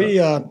 Well,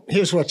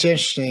 here's what's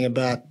interesting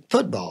about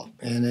football,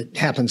 and it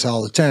happens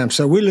all the time.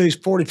 So we lose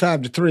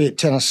 45-3 at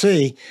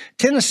Tennessee.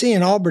 Tennessee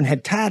and Auburn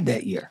had tied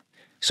that year.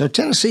 So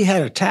Tennessee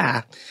had a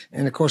tie,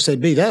 and, of course, they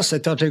beat us. They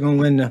thought they were going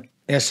to win the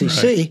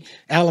SEC. Right.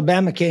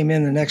 Alabama came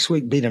in the next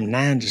week, beat them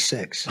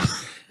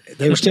 9-6.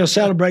 They were still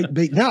celebrating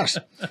beating us.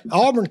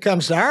 Auburn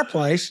comes to our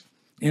place,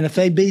 and if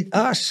they beat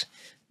us,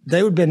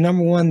 they would have been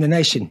number one in the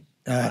nation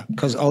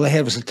because all they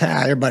had was a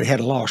tie. Everybody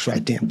had a loss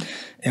right then.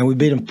 And we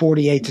beat them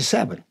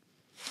 48-7.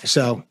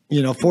 So,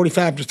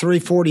 45-3,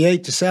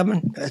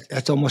 48-7,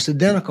 that's almost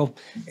identical.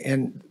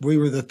 And we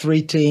were the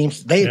three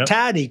teams. They had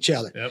tied each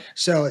other. Yep.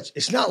 So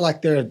it's not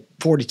like they're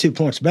 42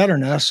 points better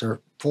than us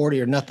or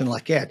 40 or nothing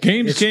like that.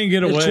 Games can't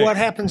get away. It's what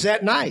happens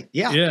that night.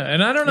 Yeah. Yeah.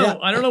 And I don't know.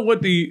 I don't know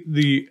what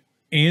the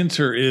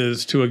answer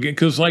is to a game,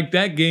 because like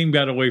that game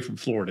got away from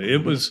Florida.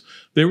 It was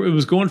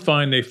going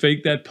fine. They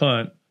faked that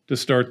punt to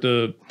start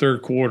the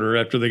third quarter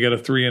after they got a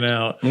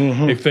 3-and-out.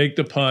 Mm-hmm. They faked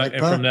the punt,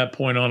 and from that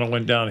point on, it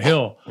went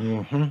downhill.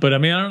 Mm-hmm. But I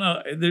mean, I don't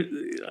know.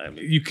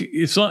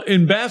 It's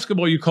in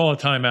basketball, you call a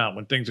timeout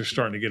when things are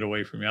starting to get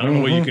away from you. I don't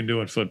know what you can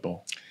do in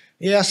football.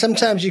 Yeah,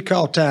 sometimes you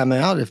call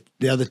timeout if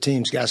the other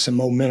team's got some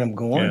momentum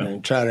going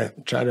and try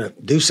to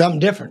do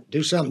something different.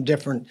 Do something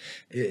different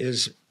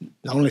is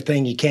the only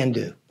thing you can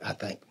do, I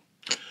think.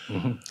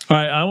 Mm-hmm. All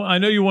right, I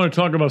know you want to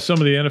talk about some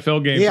of the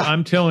NFL games. Yeah.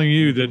 I'm telling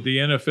you that the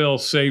NFL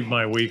saved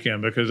my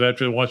weekend because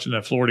after watching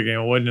that Florida game,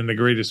 I wasn't in the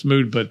greatest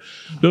mood, but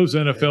those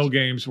NFL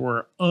games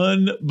were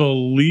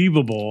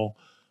unbelievable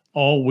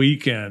all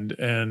weekend,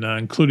 and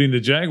including the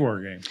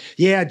Jaguar game.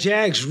 Yeah,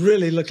 Jags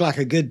really looked like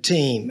a good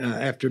team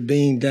after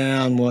being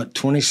down,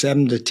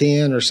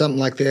 27-10 or something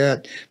like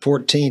that,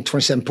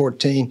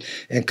 27-14,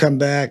 and come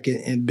back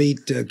and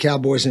beat the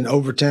Cowboys in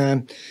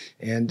overtime.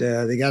 And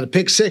they got a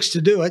pick six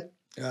to do it.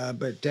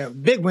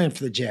 But big win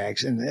for the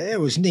Jags, and it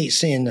was neat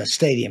seeing the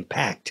stadium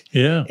packed.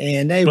 Yeah,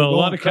 and they were a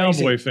lot of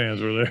crazy. Cowboy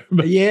fans were there.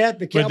 But,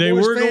 the Cowboys they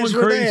were fans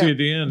going crazy there. At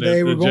the end.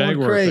 They were going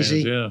Jaguar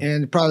crazy, fans,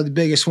 and probably the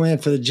biggest win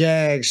for the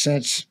Jags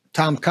since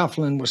Tom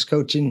Coughlin was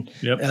coaching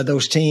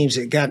those teams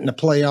that got in the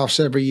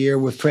playoffs every year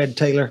with Fred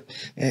Taylor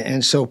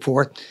and so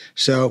forth.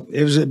 So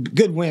it was a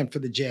good win for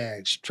the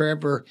Jags.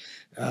 Trevor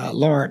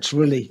Lawrence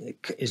really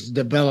is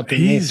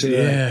developing into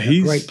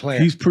a great player.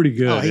 He's pretty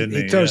good.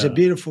 He throws a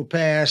beautiful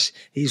pass.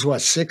 He's 6'6",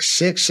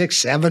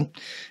 6'7",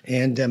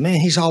 and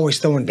man, he's always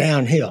throwing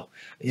downhill.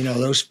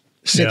 Those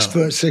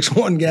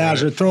 6'1"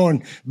 guys are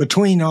throwing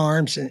between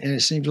arms, and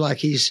it seems like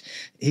he's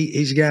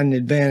got an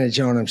advantage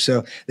on him.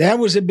 So that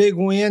was a big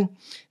win.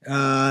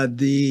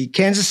 The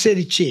Kansas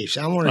City Chiefs.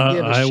 I want to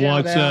give a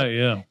shout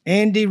out.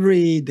 Andy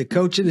Reid, the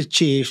coach of the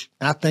Chiefs.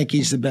 I think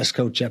he's the best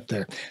coach up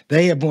there.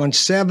 They have won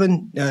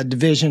 7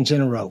 divisions in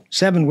a row,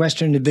 7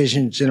 Western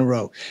divisions in a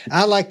row.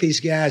 I like these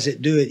guys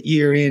that do it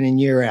year in and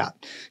year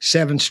out.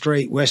 7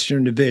 straight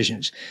Western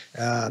divisions.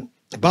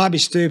 Bobby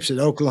Stoops at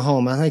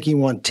Oklahoma, I think he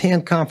won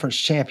 10 conference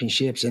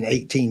championships in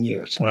 18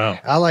 years. Wow.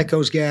 I like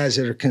those guys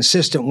that are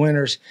consistent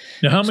winners.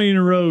 Now, how many in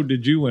a row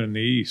did you win in the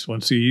East?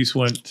 Once the East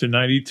went to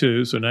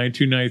 92, so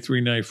 92,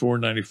 93, 94,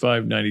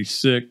 95,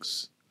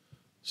 96.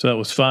 So that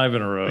was 5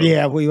 in a row.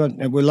 Yeah, we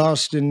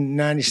lost in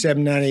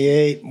 97,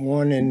 98,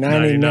 won in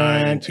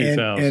 99 and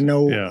 2000.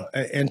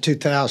 And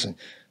 2000.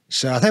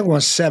 So I think we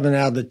won 7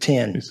 out of the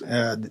 10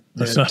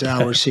 that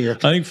I was here. I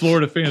think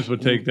Florida fans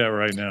would take that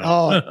right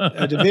now.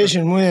 A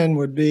division win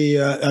would be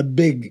a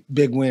big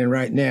win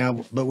right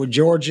now. But with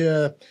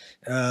Georgia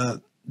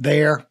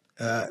there,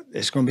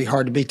 it's going to be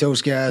hard to beat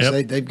those guys.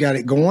 Yep. They've got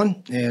it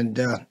going, and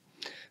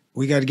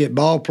we got to get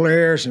ball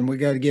players, and we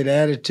got to get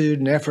attitude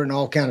and effort and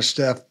all kind of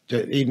stuff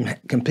to even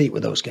compete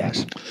with those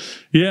guys.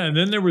 Yeah, and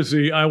then there was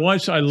I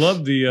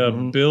loved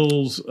the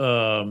Bills.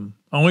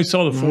 I only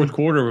saw the fourth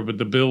quarter of it, but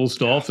the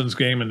Bills-Dolphins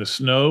game in the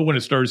snow, when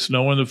it started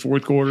snowing in the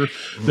fourth quarter,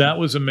 that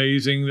was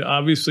amazing.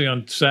 Obviously,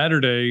 on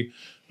Saturday,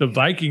 the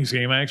Vikings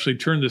game, I actually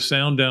turned the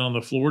sound down on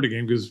the Florida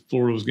game because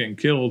Florida was getting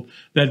killed.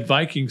 That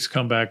Vikings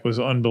comeback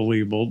was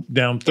unbelievable.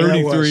 Down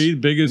 33,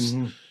 biggest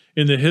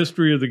in the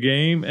history of the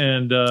game.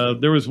 And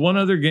there was one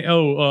other game.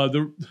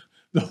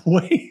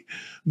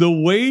 The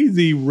way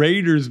the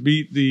Raiders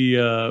beat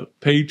the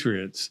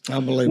Patriots.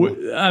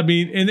 Unbelievable. I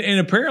mean, and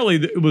apparently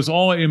it was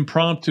all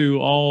impromptu,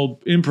 all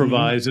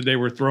improvised that they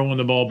were throwing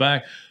the ball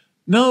back.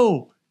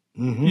 No,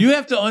 you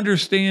have to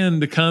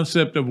understand the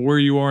concept of where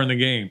you are in the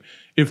game.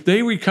 If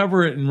they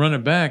recover it and run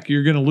it back,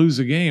 you're going to lose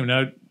the game.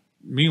 Now,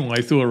 meanwhile,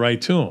 I threw it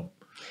right to him.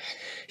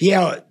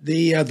 Yeah,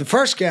 the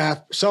first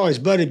guy saw his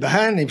buddy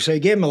behind him, so he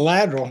gave him a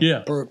lateral.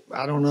 Yeah. For,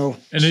 I don't know.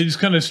 And it just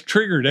kind of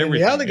triggered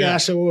everything. And the other guy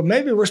said, well,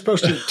 maybe we're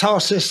supposed to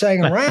toss this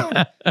thing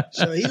around.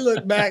 So he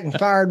looked back and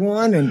fired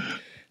one, and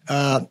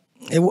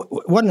it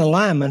wasn't a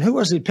lineman. Who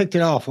was it who picked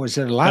it off? Was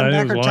it a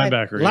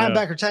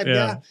linebacker type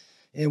guy?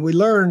 And we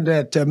learned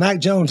that Mac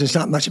Jones is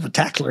not much of a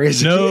tackler, is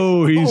he?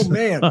 No, he's – Oh,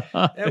 man.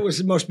 That was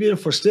the most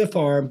beautiful stiff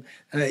arm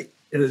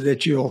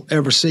that you'll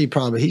ever see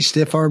probably. He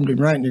stiff-armed him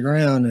right in the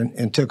ground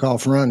and took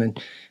off running.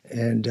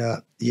 And,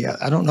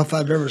 I don't know if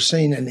I've ever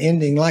seen an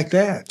ending like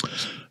that.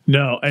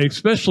 No,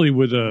 especially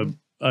with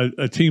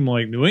a team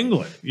like New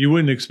England. You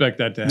wouldn't expect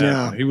that to happen.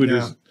 No, he would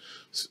just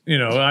 –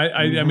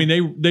 I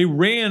mean, they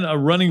ran a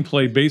running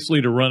play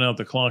basically to run out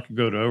the clock and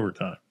go to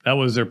overtime. That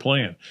was their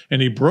plan.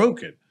 And he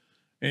broke it.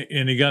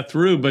 And he got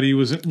through, but he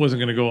wasn't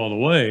going to go all the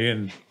way.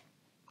 And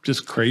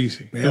just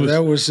crazy. Yeah,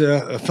 that was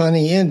a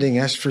funny ending,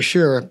 that's for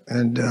sure.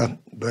 And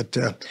but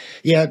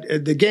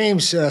the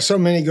games, so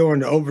many go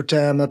into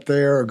overtime up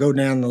there or go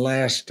down the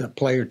last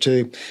play or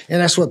two,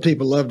 and that's what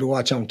people love to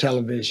watch on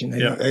television.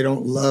 They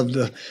don't love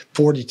the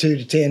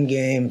 42-10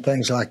 game,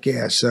 things like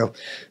that. So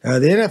the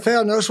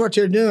NFL knows what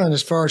they're doing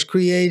as far as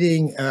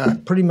creating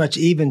pretty much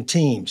even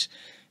teams,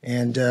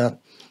 and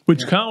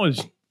which college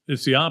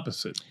is the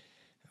opposite.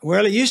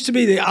 Well, it used to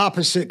be the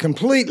opposite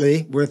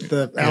completely with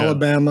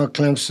Alabama,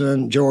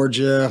 Clemson,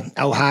 Georgia,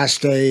 Ohio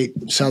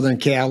State, Southern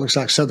Cal. Looks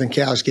like Southern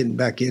Cal is getting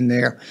back in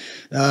there.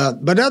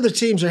 But other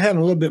teams are having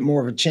a little bit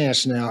more of a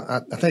chance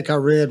now. I think I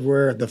read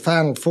where the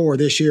Final Four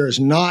this year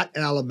is not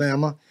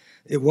Alabama.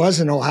 It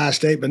wasn't Ohio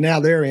State, but now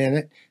they're in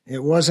it.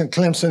 It wasn't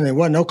Clemson. It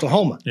wasn't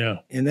Oklahoma. Yeah.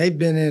 And they've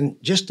been in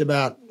just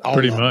about all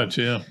pretty of much,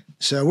 them. yeah.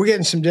 So we're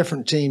getting some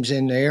different teams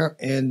in there.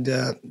 And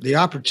the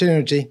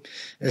opportunity,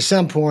 at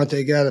some point,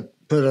 they got to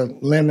put a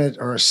limit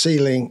or a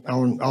ceiling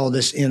on all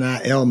this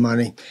NIL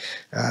money.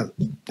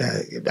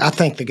 I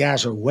think the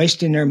guys are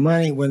wasting their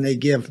money when they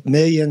give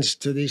millions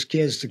to these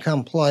kids to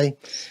come play.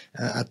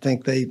 I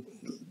think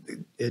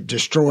it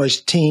destroys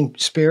team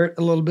spirit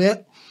a little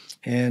bit,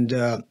 and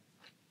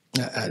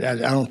I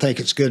don't think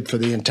it's good for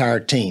the entire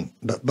team.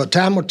 But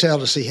time will tell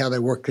to see how they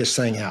work this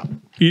thing out.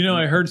 You know,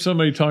 I heard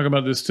somebody talk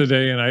about this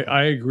today, and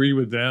I agree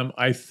with them.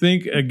 I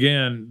think,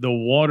 again, the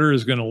water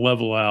is going to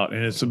level out,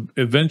 and it's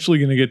eventually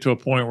going to get to a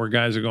point where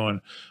guys are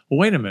going, well,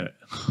 wait a minute.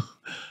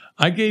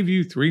 I gave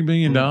you $3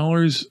 million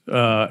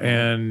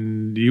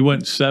and you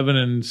went 7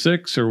 and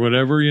 6 or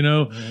whatever,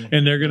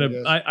 and they're going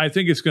to – I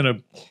think it's going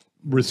to –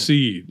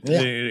 recede,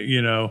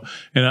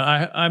 and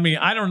I mean,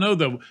 I don't know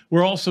though.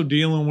 We're also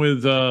dealing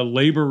with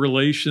labor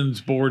relations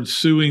board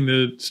suing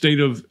the state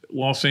of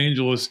Los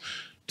Angeles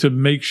to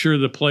make sure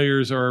the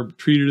players are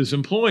treated as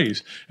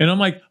employees. And I'm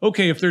like,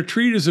 okay, if they're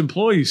treated as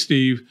employees,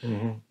 Steve,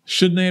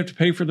 shouldn't they have to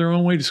pay for their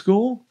own way to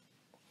school?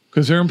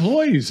 Because they're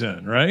employees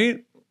then,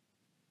 right?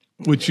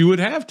 Which you would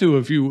have to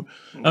if you.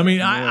 I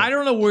mean, I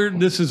don't know where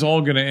this is all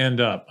going to end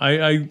up.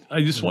 I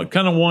just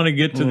kind of want to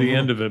get to the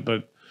end of it,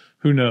 but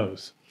who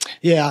knows?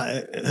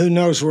 Yeah, who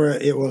knows where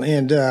it will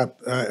end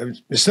up.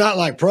 It's not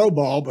like pro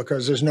ball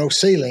because there's no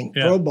ceiling.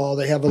 Yeah. Pro ball,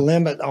 they have a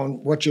limit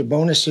on what your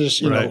bonuses,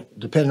 you know,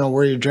 depending on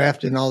where you're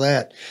drafted and all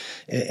that.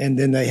 And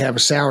then they have a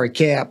salary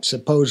cap,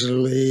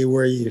 supposedly,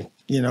 where you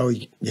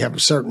have a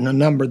certain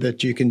number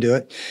that you can do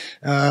it.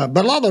 But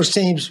a lot of those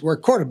teams where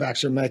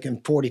quarterbacks are making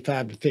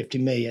 45 to 50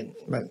 million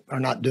are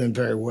not doing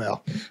very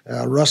well.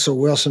 Russell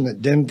Wilson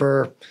at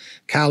Denver,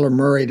 Kyler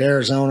Murray at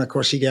Arizona. Of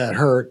course, he got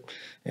hurt.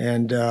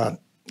 And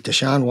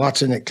Deshaun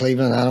Watson at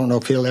Cleveland, I don't know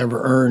if he'll ever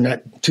earn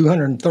that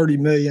 $230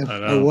 million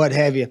or what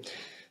have you.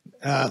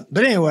 But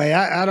anyway,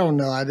 I don't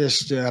know. I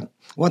just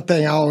one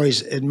thing I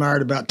always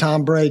admired about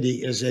Tom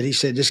Brady is that he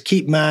said, just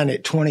keep mine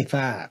at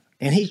 25.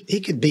 And he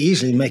could be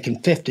easily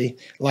making 50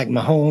 like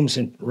Mahomes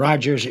and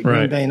Rodgers at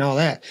Green Bay and all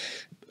that.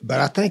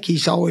 But I think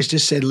he's always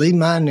just said, leave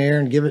mine there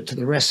and give it to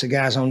the rest of the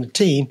guys on the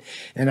team.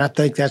 And I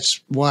think that's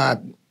why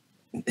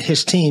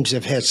his teams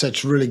have had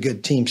such really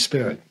good team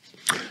spirit.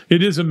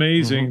 It is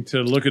amazing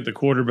to look at the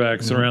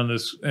quarterbacks around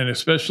this, and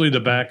especially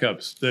the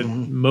backups, that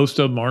most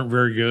of them aren't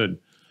very good.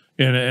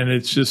 And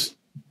it's just,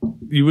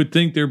 you would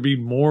think there'd be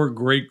more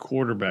great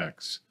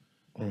quarterbacks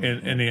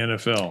in the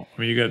NFL. I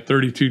mean, you got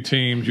 32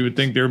 teams. You would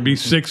think there'd be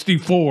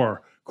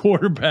 64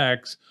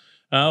 quarterbacks.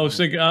 I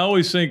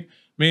always think,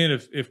 man,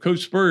 if Coach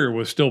Spurrier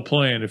was still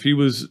playing, if he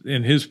was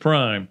in his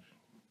prime,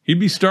 he'd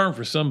be starting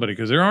for somebody,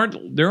 because there aren't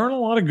a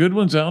lot of good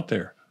ones out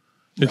there.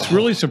 It's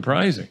really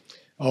surprising.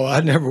 Oh,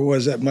 I never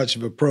was that much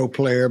of a pro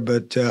player,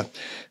 but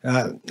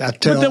But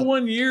that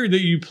 1 year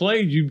that you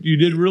played, you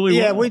did really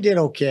well. Yeah, we did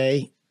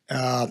okay.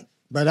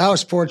 But I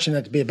was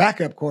fortunate to be a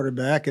backup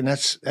quarterback, and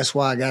that's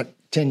why I got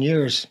 10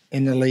 years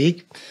in the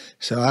league.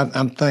 So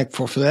I'm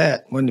thankful for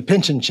that. When the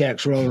pension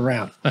checks roll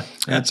around,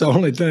 that's the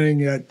only thing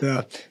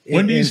that.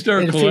 When do you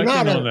start collecting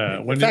on that?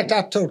 In fact,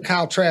 I told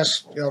Kyle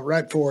Trask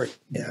right before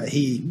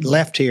he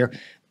left here,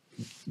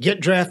 get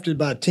drafted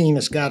by a team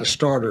that's got a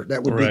starter.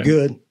 That would be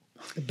good.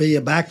 Be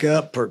a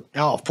backup for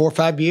 4 or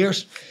 5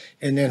 years,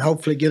 and then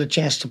hopefully get a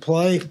chance to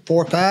play 4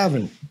 or 5,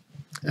 and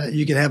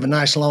you can have a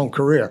nice long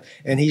career.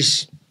 And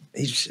he's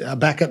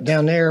back up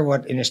down there,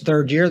 in his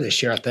 3rd year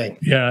this year, I think.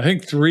 Yeah, I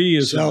think 3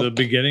 is the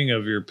beginning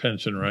of your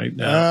pension right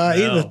now.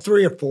 Either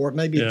 3 or 4,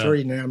 maybe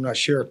 3 now, I'm not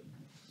sure.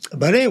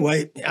 But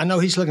anyway, I know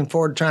he's looking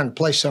forward to trying to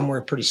play somewhere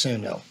pretty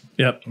soon, though.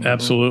 Yep,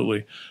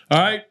 absolutely. All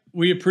right.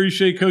 We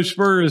appreciate Coach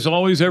Spurrier, as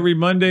always, every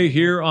Monday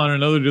here on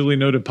another Duly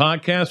Noted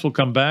podcast. We'll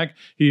come back.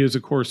 He is,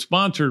 of course,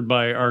 sponsored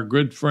by our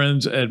good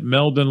friends at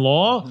Meldon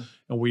Law,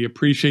 and we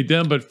appreciate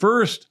them. But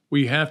first,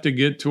 we have to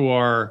get to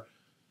our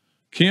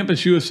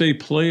Campus USA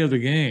play of the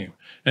game.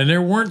 And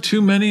there weren't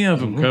too many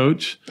of them,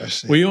 Coach.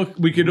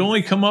 We could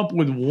only come up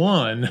with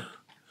one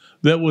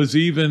that was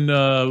even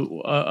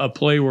a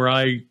play where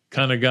I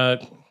kind of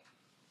got,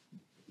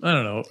 I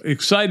don't know,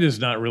 excited is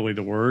not really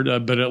the word,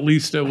 but at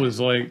least it was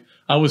like,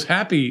 I was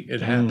happy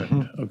it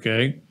happened,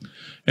 okay?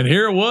 And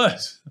here it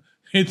was.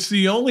 It's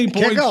the only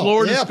point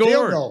Florida scored.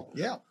 Field goal.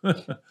 Yeah.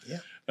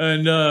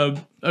 And,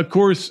 of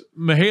course,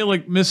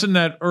 Mihalik missing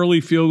that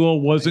early field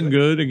goal wasn't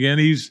good. Again,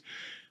 he's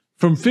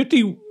from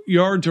 50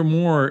 yards or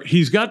more.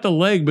 He's got the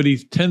leg, but he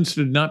tends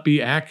to not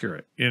be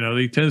accurate.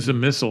 He tends to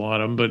miss a lot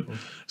of them. But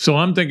so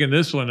I'm thinking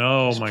this one,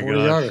 oh, my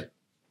gosh.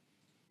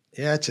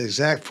 Yeah, it's an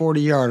exact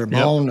 40-yarder,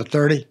 ball on the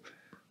 30.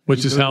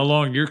 Which is how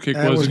long your kick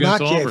was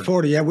against Auburn. Not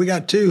 40. Yeah, we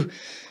got two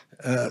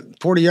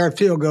 40-yard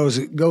field goals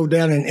that go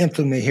down in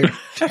infamy here,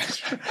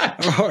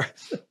 or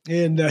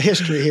in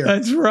history here.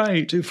 That's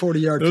right. Two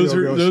 40-yard field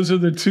goals. Those are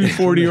the two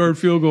 40-yard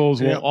field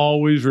goals we'll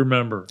always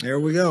remember. There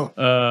we go.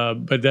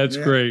 But that's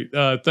great.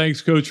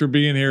 Thanks, Coach, for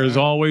being here. As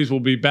always,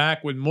 we'll be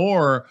back with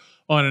more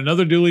on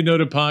another Dooley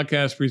Noted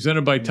podcast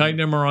presented by Titan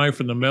MRI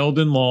from the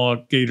Meldon Law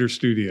Gator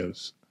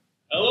Studios.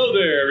 Hello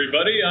there,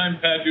 everybody. I'm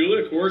Pat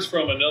Dooley, of course,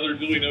 from another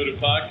Dooley Noted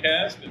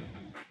podcast. And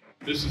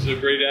this is a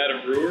great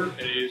Adam Brewer,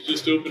 and he's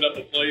just opened up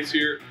a place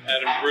here,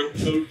 Adam Brewer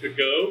To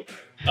Go.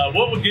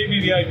 What gave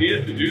you the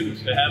idea to do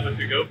this, to have a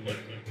to-go place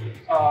like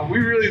this? We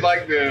really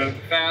like the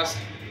fast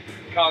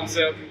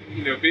concept,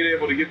 being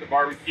able to get the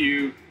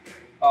barbecue.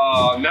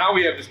 Now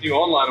we have this new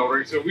online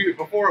ordering. So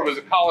before it was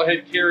a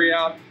call-ahead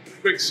carry-out,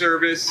 quick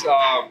service.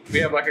 We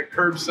have like a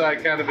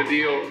curbside kind of a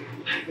deal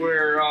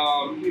where,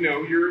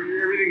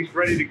 everything's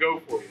ready to go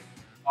for you.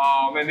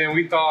 And then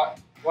we thought,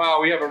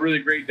 wow, we have a really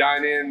great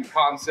dine-in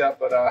concept,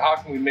 but how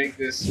can we make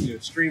this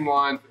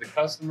streamlined for the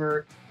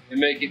customer and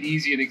make it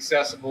easy and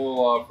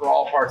accessible for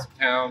all parts of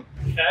town?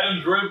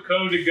 Adam's Rib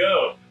Co. To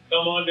Go.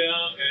 Come on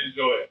down and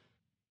enjoy it.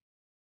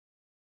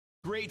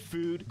 Great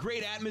food,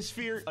 great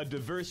atmosphere, a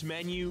diverse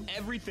menu,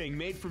 everything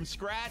made from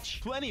scratch,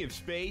 plenty of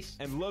space,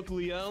 and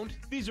locally owned.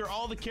 These are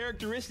all the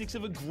characteristics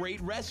of a great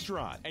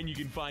restaurant, and you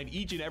can find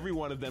each and every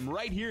one of them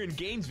right here in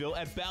Gainesville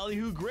at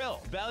Ballyhoo Grill.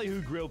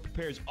 Ballyhoo Grill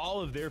prepares all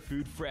of their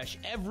food fresh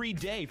every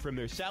day, from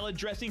their salad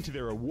dressing to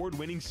their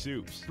award-winning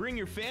soups. Bring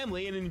your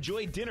family and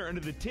enjoy dinner under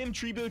the Tim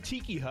Trebo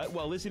Tiki Hut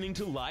while listening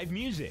to live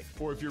music.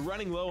 Or if you're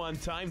running low on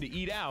time to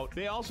eat out,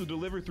 they also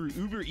deliver through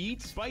Uber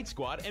Eats, Bite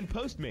Squad, and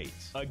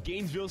Postmates. A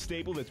Gainesville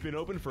staple that's been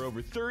open for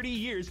over 30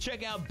 years.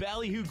 Check out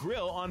Ballyhoo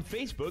Grill on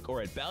Facebook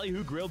or at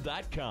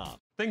ballyhoogrill.com.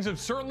 Things have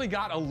certainly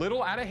got a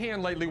little out of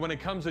hand lately when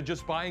it comes to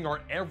just buying our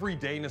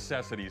everyday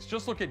necessities.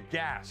 Just look at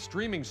gas,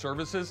 streaming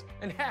services,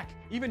 and heck,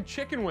 even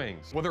chicken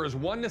wings. Well, there is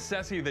one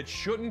necessity that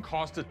shouldn't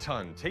cost a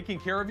ton: taking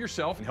care of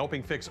yourself and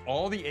helping fix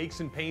all the aches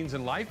and pains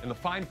in life, and the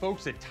fine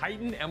folks at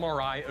Titan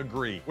MRI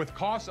agree. With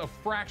costs a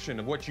fraction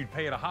of what you'd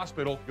pay at a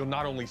hospital, you'll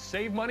not only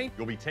save money,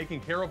 you'll be taken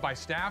care of by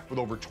staff with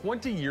over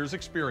 20 years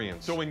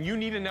experience. So when you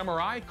need an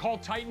MRI, call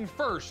Titan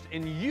first,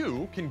 and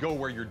you can go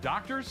where your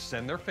doctors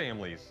send their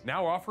families.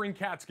 Now offering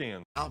CAT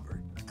scans.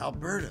 Albert,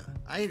 Alberta,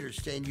 I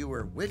understand you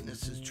were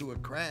witnesses to a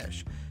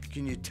crash.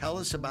 Can you tell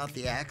us about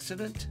the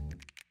accident?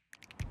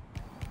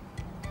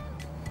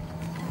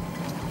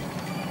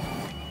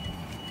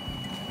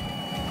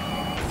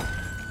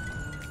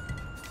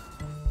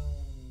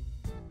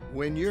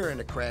 When you're in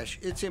a crash,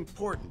 it's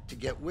important to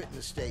get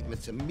witness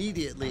statements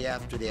immediately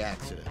after the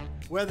accident.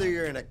 Whether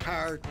you're in a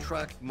car,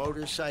 truck,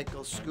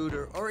 motorcycle,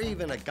 scooter, or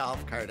even a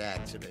golf cart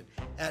accident,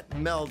 at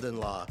Meldon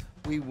Law,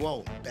 we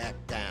won't back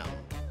down.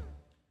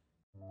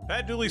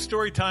 Pat Dooley's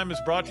Storytime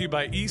is brought to you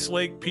by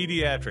Eastlake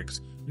Pediatrics.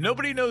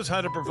 Nobody knows how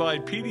to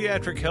provide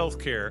pediatric health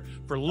care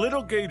for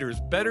little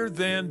Gators better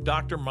than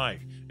Dr.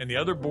 Mike and the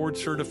other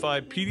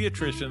board-certified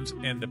pediatricians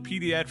and the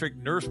pediatric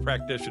nurse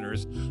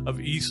practitioners of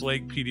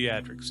Eastlake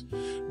Pediatrics.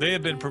 They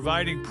have been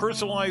providing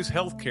personalized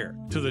health care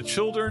to the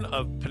children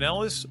of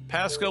Pinellas,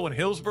 Pasco, and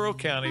Hillsborough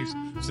counties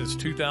since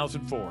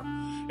 2004.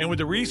 And with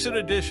the recent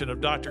addition of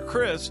Dr.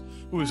 Chris,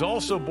 who is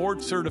also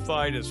board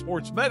certified in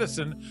sports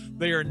medicine,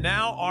 they are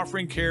now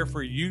offering care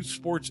for youth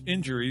sports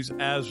injuries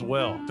as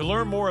well. To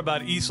learn more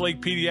about Eastlake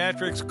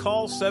Pediatrics,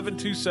 call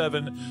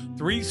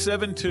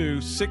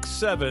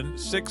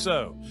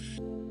 727-372-6760.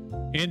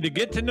 And to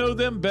get to know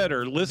them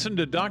better, listen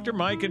to Dr.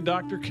 Mike and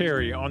Dr.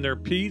 Carey on their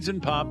Peds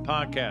and Pop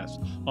podcast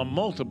on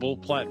multiple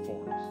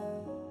platforms.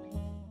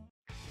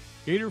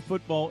 Gator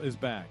football is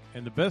back,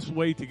 and the best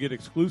way to get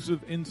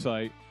exclusive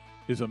insight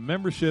is a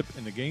membership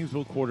in the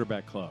Gainesville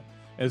Quarterback Club.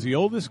 As the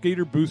oldest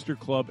Gator booster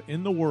club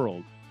in the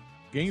world,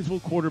 Gainesville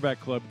Quarterback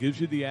Club gives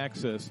you the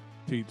access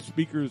to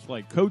speakers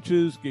like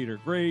coaches, Gator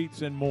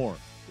greats, and more.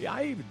 Yeah,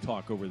 I even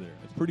talk over there.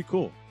 It's pretty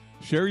cool.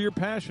 Share your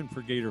passion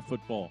for Gator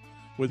football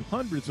with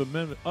hundreds of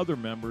other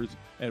members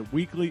at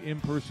weekly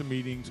in-person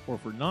meetings or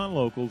for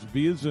non-locals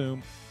via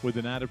Zoom with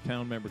an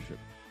out-of-town membership.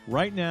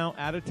 Right now,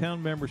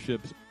 out-of-town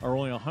memberships are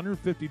only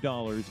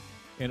 $150,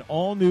 and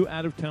all new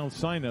out-of-town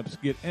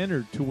signups get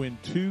entered to win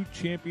 2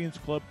 Champions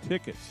Club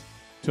tickets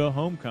to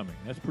homecoming.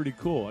 That's pretty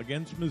cool.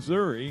 Against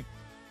Missouri,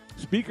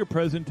 speaker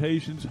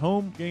presentations,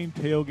 home game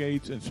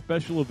tailgates, and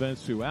special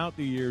events throughout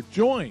the year.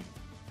 Join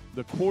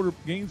the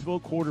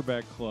Gainesville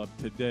Quarterback Club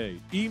today.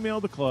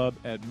 Email the club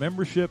at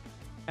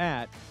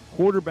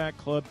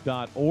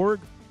membership@quarterbackclub.org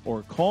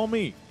or call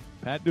me,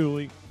 Pat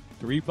Dooley,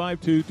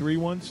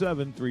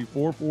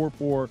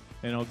 352-317-3444,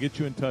 and I'll get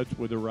you in touch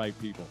with the right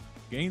people.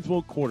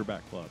 Gainesville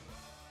Quarterback Club.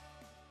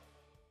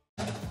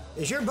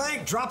 Is your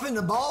bank dropping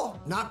the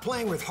ball, not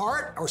playing with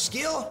heart or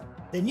skill?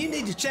 then you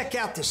need to check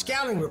out the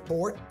scouting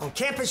report on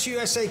Campus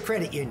USA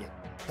Credit Union.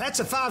 That's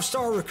a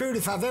 5-star recruit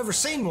if I've ever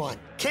seen one.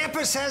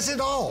 Campus has it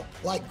all,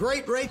 like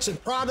great rates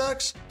and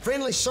products,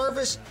 friendly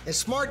service, and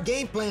smart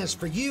game plans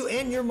for you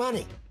and your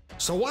money.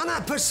 So why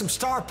not put some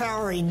star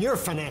power in your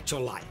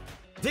financial life?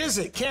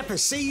 Visit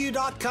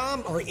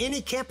campuscu.com or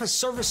any campus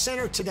service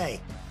center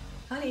today.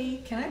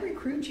 Honey, can I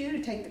recruit you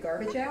to take the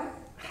garbage out?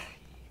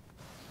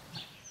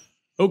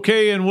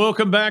 Okay, and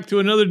welcome back to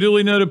another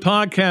Dooley Noted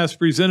podcast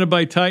presented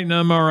by Titan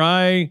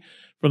MRI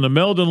from the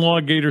Meldon Law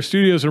Gator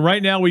Studios. And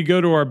right now we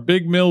go to our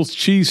Big Mills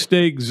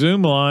Cheesesteak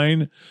Zoom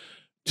line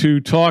to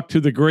talk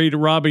to the great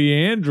Robbie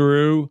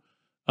Andrew.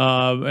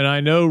 And I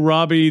know,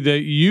 Robbie,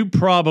 that you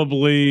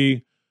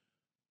probably,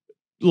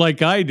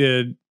 like I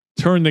did,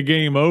 turned the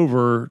game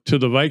over to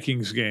the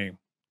Vikings game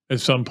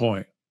at some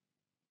point.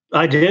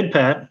 I did,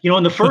 Pat. You know,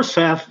 in the first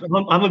half,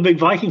 I'm a big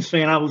Vikings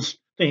fan. I was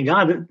thinking,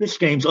 God, this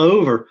game's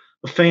over.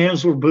 The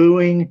fans were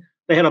booing.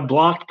 They had a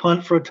blocked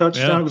punt for a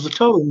touchdown. Yeah. It was a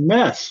total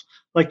mess.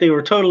 Like they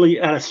were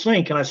totally out of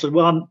sync. And I said,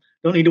 well, I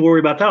don't need to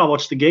worry about that. I'll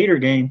watch the Gator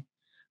game.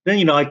 Then,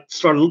 you know, I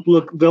started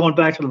going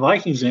back to the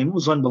Vikings game. It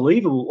was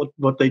unbelievable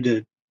what they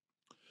did.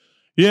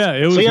 Yeah,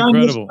 it was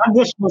incredible. I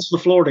missed the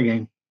Florida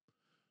game.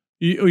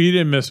 You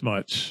didn't miss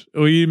much.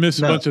 Well, you missed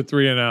a bunch of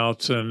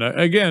 3-and-outs. And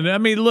again, I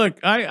mean, look,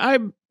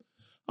 I'm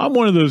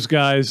one of those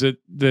guys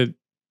that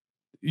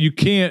you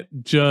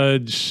can't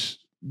judge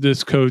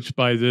this coach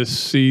by this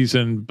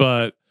season,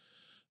 but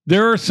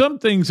there are some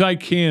things I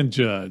can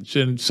judge,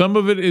 and some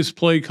of it is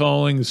play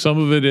calling, some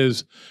of it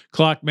is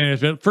clock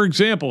management. For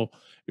example,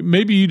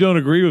 maybe you don't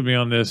agree with me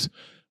on this.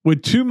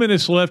 With 2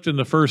 minutes left in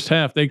the first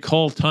half, they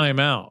call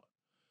timeout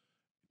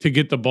to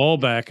get the ball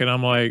back, and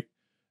I'm like,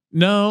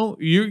 no,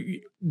 you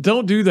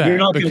don't do that, you're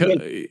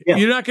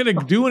not going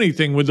to do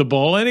anything with the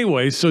ball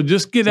anyway. So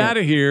just get out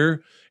of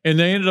here. And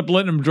they ended up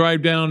letting them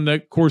drive down.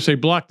 Of course, they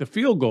blocked the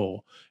field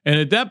goal. And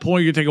at that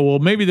point, you're thinking, well,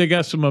 maybe they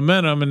got some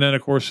momentum. And then,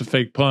 of course, the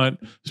fake punt.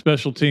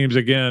 Special teams,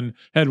 again,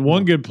 had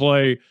one good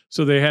play,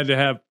 so they had to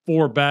have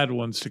 4 bad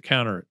ones to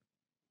counter it.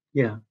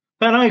 Yeah.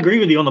 But I agree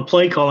with you on the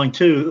play calling,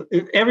 too.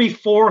 Every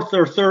fourth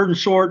or third and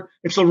short,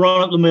 it's a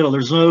run up the middle.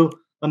 There's no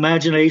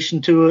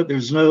imagination to it.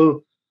 There's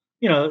no,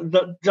 you know,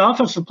 the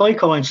offensive play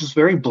calling is just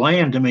very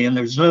bland to me. And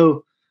there's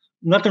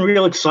nothing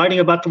real exciting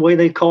about the way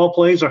they call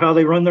plays or how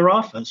they run their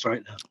offense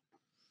right now.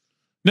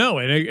 No,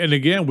 and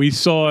again, we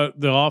saw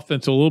the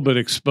offense a little bit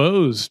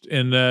exposed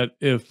in that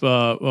if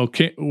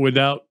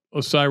without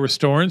Osiris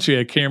Torrance, you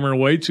had Cameron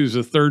Waits, who's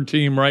a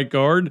third-team right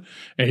guard,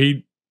 and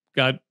he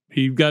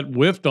got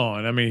whiffed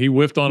on. I mean, he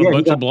whiffed on a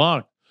bunch of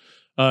blocks,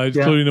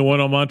 including the one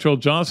on Montrell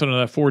Johnson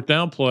on that 4th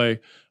down play.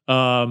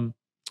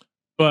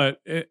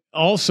 But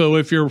also,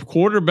 if your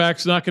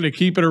quarterback's not going to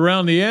keep it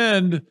around the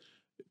end,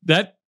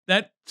 that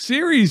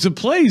series of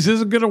plays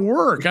isn't going to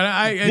work.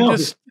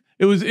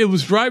 It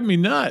was driving me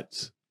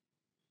nuts.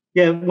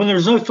 Yeah, when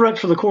there's no threat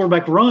for the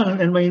quarterback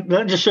run, I mean,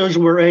 that just shows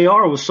you where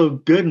AR was so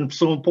good and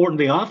so important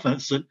to the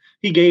offense that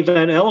he gave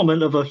that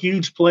element of a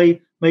huge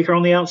playmaker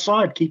on the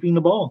outside, keeping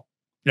the ball.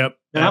 Yep.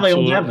 Now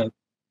absolutely. They don't have that.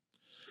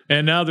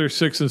 And now they're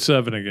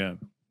 6-7 again.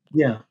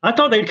 Yeah. I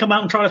thought they'd come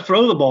out and try to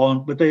throw the ball,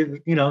 but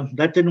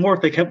that didn't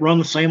work. They kept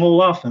running the same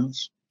old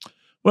offense.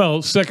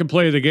 Well, second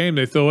play of the game,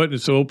 they throw it and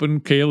it's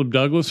open. Caleb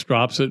Douglas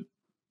drops it.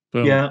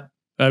 Boom. Yeah.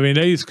 I mean,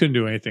 they just couldn't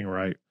do anything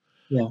right.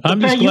 Yeah.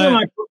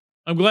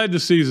 I'm glad the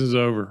season's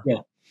over. Yeah.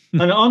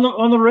 And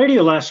on the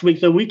radio last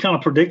week, though, we kind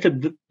of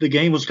predicted the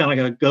game was kind of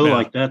going to go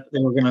like that. They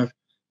were going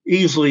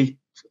to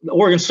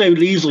Oregon State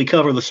would easily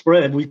cover the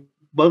spread. We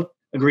both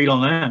agreed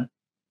on that.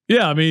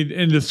 Yeah, I mean,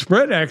 and the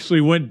spread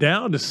actually went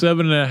down to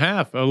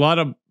 7.5. A lot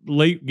of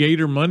late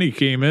Gator money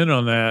came in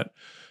on that.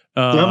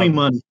 Dummy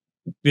money.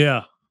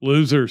 Yeah,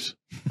 losers.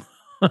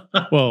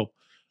 Well,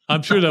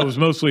 I'm sure that was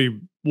mostly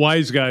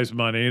wise guys'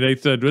 money. They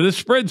said, well, this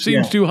spread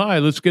seems too high.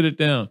 Let's get it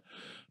down.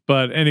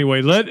 But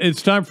anyway,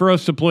 it's time for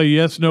us to play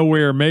Yes, No,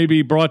 Where,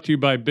 Maybe, brought to you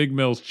by Big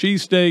Mills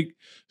Cheesesteak,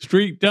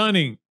 street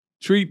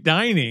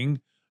dining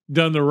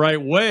done the right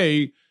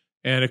way.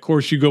 And, of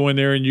course, you go in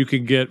there and you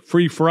can get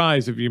free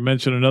fries if you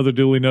mention another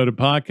Duly Noted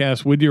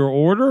podcast with your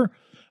order.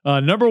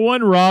 Number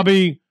one,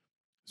 Robbie,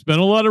 there's been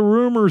a lot of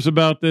rumors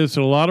about this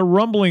and a lot of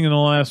rumbling in the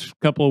last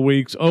couple of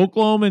weeks.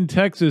 Oklahoma and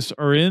Texas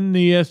are in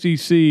the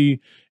SEC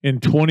in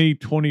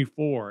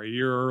 2024, a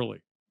year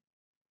early.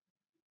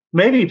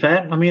 Maybe,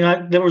 Pat. I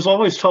mean, there was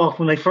always talk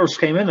when they first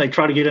came in, they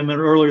tried to get them in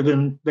earlier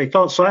than they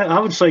thought. So I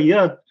would say,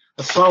 yeah,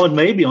 a solid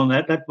maybe on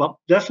that. That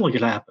definitely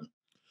could happen.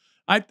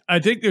 I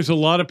think there's a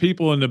lot of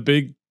people in the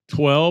Big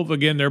 12.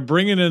 Again, they're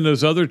bringing in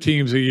those other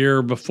teams a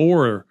year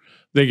before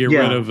they get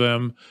rid of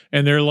them.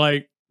 And they're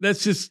like,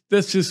 let's just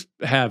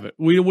have it.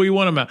 We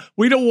want them out.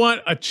 We don't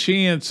want a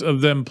chance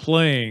of them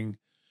playing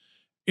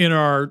in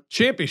our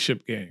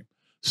championship game.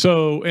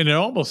 So, and it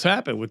almost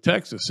happened with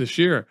Texas this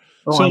year.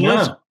 Oh, so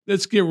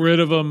let's get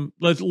rid of them.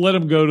 Let's let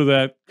them go to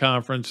that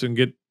conference and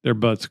get their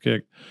butts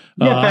kicked.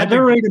 Yeah, Pat,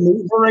 they're ready to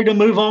move. They're ready to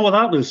move on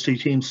without those two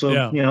teams. So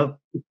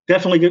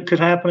definitely could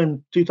happen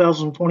in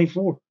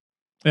 2024.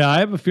 Yeah, I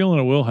have a feeling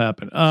it will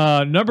happen.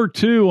 Number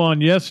 2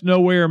 on yes, no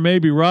way, or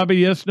maybe. Robbie,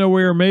 yes, no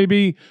way, or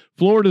maybe.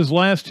 Florida's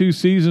last 2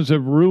 seasons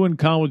have ruined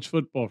college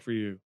football for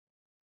you.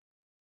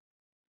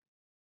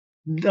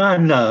 No,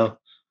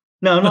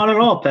 not at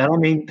all, Pat. I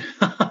mean,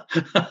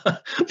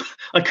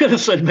 I could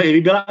have said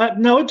maybe, but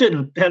no, it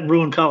hadn't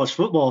ruined college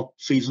football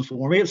season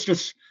for me. It's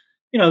just,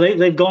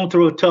 they've gone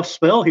through a tough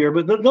spell here,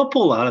 but they'll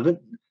pull out of it.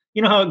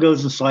 You know how it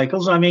goes in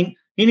cycles. I mean,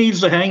 he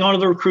needs to hang on to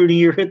the recruiting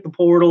year, hit the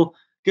portal,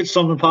 get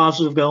something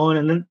positive going,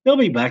 and then they'll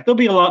be back. They'll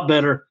be a lot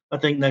better, I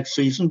think, next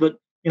season. But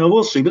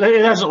we'll see. But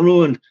it hasn't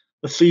ruined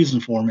the season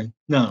for me.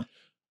 No.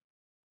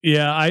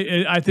 Yeah,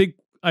 I think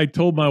I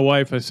told my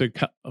wife, I said,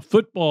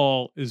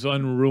 football is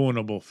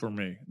unruinable for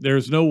me.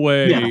 There's no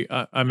way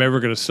I'm ever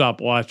going to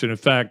stop watching. In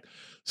fact,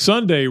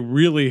 Sunday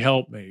really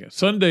helped me.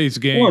 Sunday's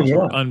games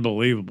were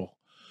unbelievable.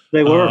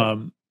 They were.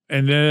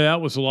 And then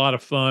that was a lot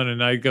of fun.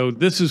 And I go,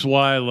 this is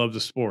why I love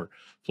the sport.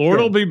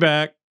 Florida will be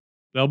back.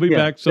 They'll be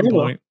back some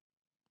point.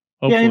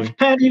 Hopefully. Yeah, and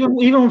Pat, even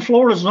when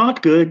Florida's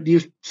not good,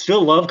 you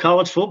still love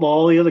college football,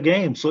 all the other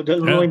games. So it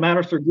doesn't really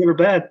matter if they're good or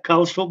bad.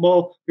 College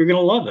football, you're going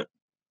to love it.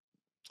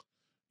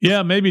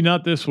 Yeah, maybe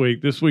not this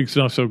week. This week's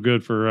not so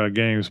good for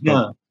games,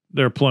 but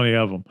there are plenty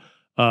of them.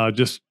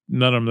 Just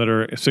none of them that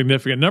are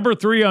significant. Number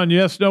 3 on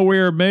yes, no, way,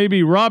 or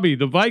maybe. Robbie,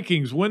 the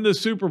Vikings win the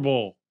Super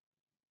Bowl.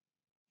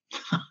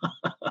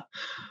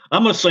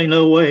 I'm going to say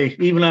no way,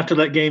 even after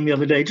that game the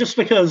other day, just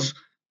because,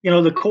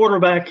 the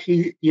quarterback,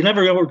 you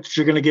never know what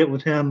you're going to get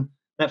with him.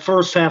 That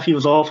first half, he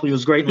was awful. He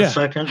was great in the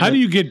second. How do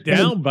you get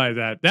down by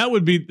that?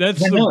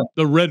 That's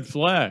the red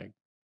flag.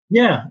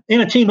 Yeah,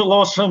 in a team that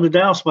lost home to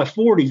Dallas by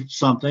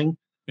 40-something.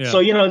 Yeah.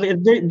 So,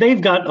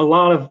 they've got a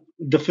lot of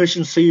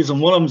deficiencies,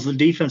 and one of them is the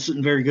defense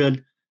isn't very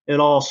good at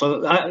all.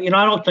 So, I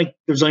don't think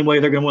there's any way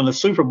they're going to win the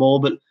Super Bowl,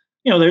 but,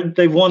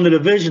 they've won the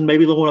division.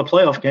 Maybe they'll win a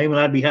playoff game, and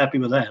I'd be happy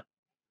with that.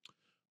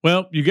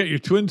 Well, you got your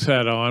Twins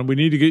hat on. We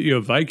need to get you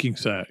a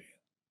Vikings hat.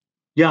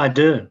 Yeah, I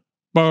do.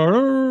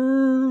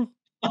 And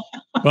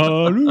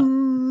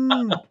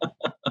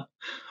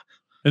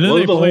then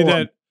they play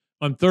that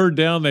on third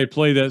down. They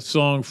play that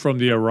song from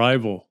The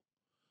Arrival,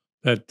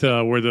 that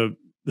where the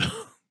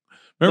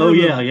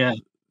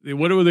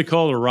what do they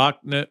call the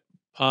Rocknet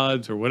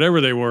pods or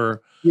whatever they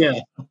were? Yeah,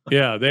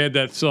 they had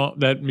that song,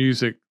 that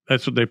music.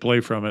 That's what they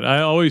play from it.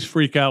 I always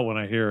freak out when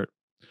I hear it.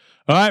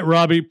 All right,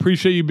 Robbie,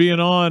 appreciate you being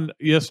on.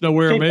 Yes, no,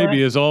 where,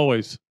 maybe, as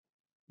always.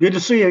 Good to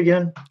see you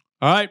again.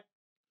 All right,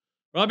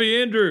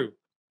 Robbie Andrew.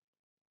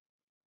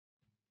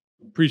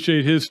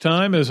 Appreciate his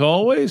time as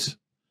always.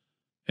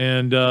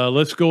 And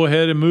let's go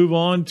ahead and move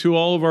on to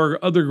all of our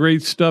other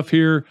great stuff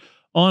here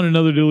on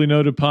another Dooley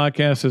Noted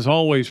podcast, as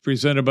always,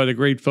 presented by the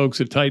great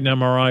folks at Titan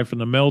MRI from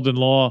the Meldon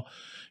Law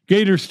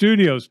Gator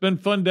Studios. It's been a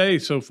fun day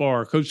so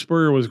far. Coach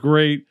Spurrier was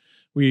great.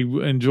 We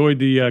enjoyed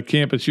the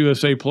Campus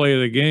USA play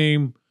of the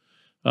game.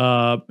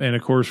 And,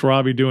 of course,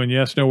 Robbie doing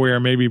Yes, No, Where,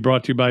 maybe,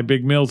 brought to you by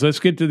Big Mills. Let's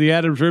get to the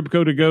Adams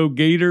Ribco to Go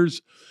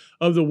Gators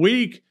of the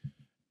week.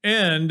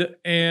 And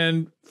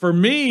for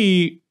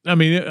me, I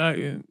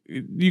mean,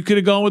 you could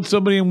have gone with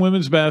somebody in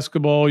women's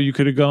basketball. You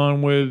could have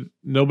gone with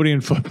nobody in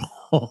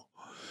football.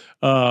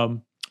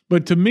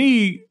 But to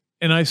me,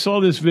 and I saw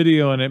this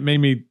video and it made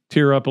me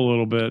tear up a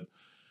little bit,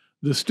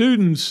 the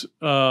students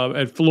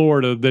at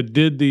Florida that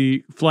did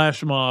the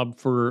flash mob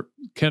for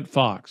Kent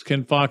Fox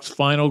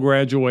final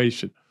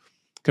graduation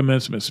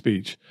commencement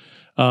speech.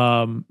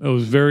 It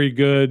was very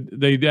good.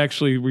 They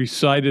actually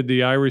recited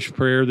the Irish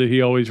prayer that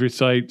he always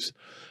recites.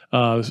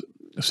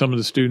 Some of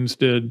the students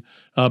did,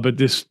 but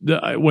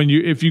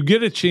if you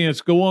get a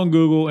chance, go on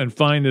Google and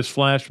find this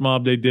flash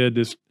mob they did,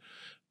 this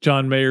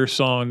John Mayer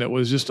song that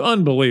was just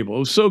unbelievable. It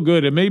was so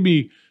good. It made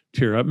me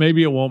tear up.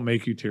 Maybe it won't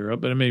make you tear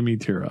up, but it made me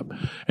tear up.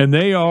 And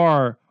they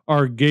are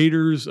our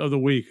Gators of the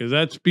week, because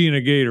that's being a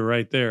Gator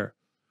right there.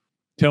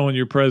 Telling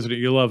your president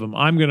you love him.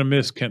 I'm going to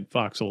miss Kent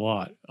Fox a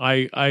lot.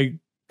 I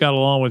got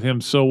along with him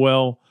so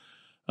well.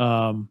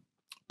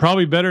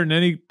 Probably better than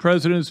any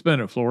president's been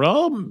at Florida.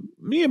 Oh,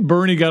 me and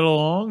Bernie got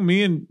along.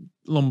 Me and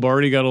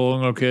Lombardi got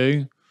along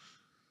okay.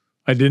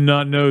 I did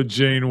not know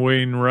Jane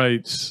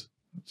Wainwright's.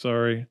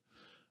 Sorry.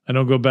 I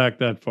don't go back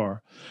that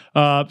far.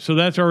 So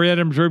that's our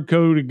Adams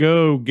Ribco to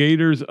Go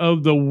Gators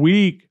of the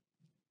week.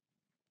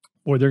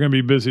 Boy, they're going to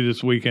be busy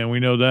this weekend. We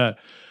know that.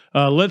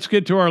 Let's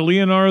get to our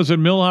Leonardo's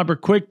and Millhopper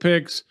quick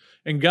picks.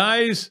 And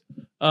guys,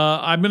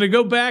 I'm going to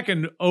go back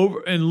and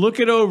look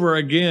it over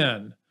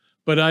again.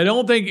 But I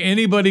don't think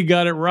anybody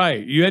got it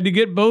right. You had to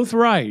get both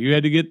right. You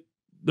had to get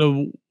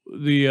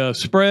the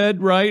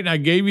spread right. And I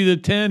gave you the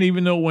 10,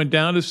 even though it went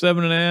down to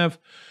 7.5.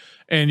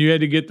 And you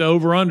had to get the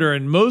over-under.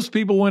 And most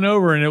people went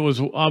over, and it was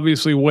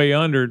obviously way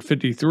under at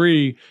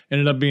 53.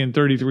 Ended up being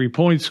 33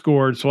 points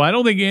scored. So I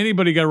don't think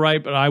anybody got it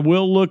right, but I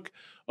will look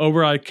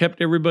over. I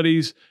kept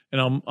everybody's,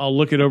 and I'll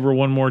look it over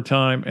one more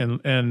time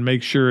and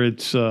make sure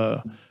it's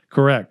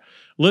correct.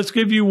 Let's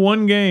give you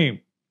one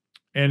game.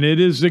 And it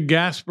is the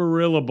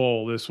Gasparilla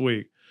Bowl this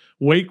week.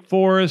 Wake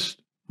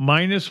Forest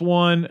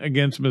 -1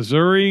 against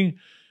Missouri.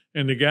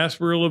 And the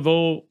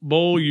Gasparilla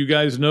Bowl, you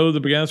guys know the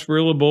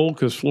Gasparilla Bowl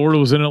because Florida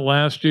was in it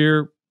last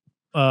year.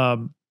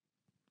 And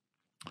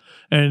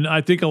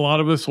I think a lot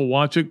of us will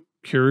watch it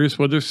curious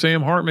whether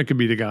Sam Hartman could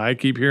be the guy. I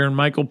keep hearing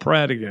Michael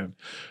Pratt again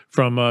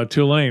from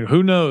Tulane.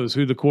 Who knows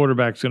who the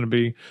quarterback's going to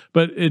be?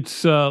 But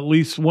it's at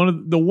least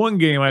one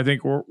game I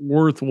think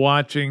worth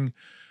watching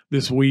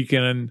this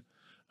weekend.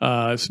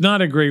 It's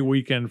not a great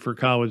weekend for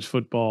college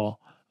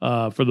football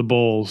for the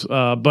Bulls.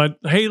 But,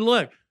 hey,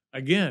 look,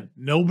 again,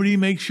 nobody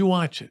makes you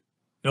watch it.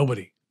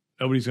 Nobody's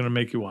going to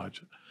make you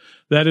watch it.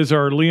 That is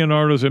our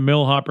Leonardo's and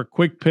Millhopper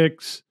quick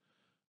picks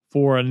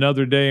for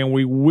another day, and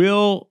we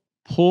will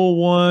pull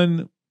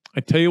one. I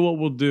tell you what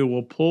we'll do.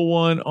 We'll pull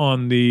one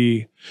on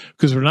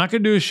because we're not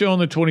going to do a show on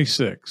the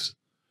 26th.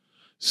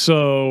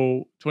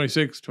 So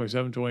 26,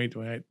 27, 28,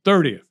 29,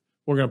 30th.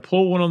 We're going to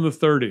pull one on the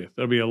 30th.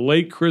 That'll be a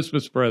late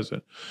Christmas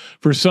present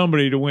for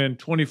somebody to win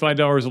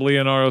 $25 at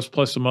Leonardo's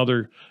plus some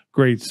other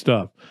great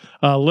stuff.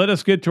 Let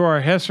us get to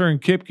our Hesser and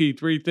Kipke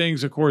three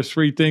things. Of course,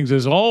 three things,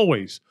 as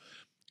always,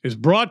 is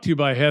brought to you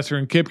by Hesser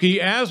and Kipke,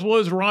 as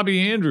was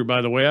Robbie Andrew,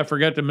 by the way. I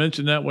forgot to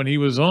mention that when he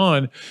was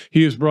on.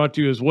 He is brought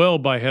to you as well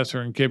by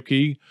Hesser and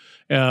Kipke.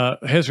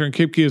 Hesser and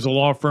Kipke is a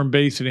law firm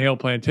based in Hale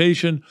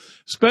Plantation,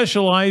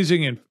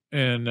 specializing in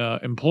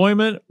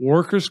employment,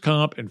 workers'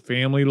 comp, and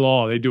family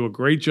law. They do a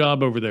great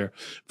job over there.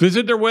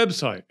 Visit their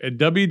website at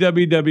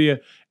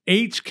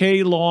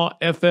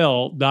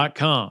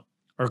www.hklawfl.com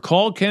or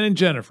call Ken and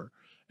Jennifer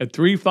at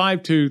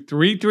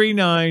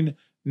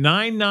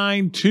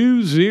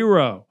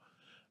 352-339-9920.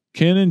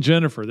 Ken and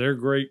Jennifer, they're a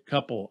great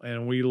couple,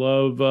 and we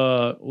love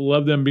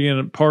them being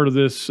a part of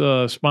this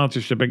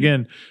sponsorship.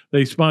 Again,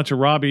 they sponsor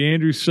Robbie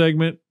Andrews'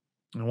 segment.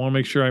 I want to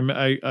make sure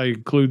I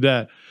include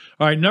that.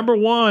 All right, number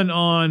one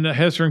on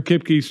Hesser and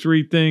Kipke's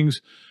three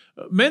things.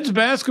 Men's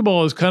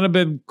basketball has kind of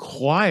been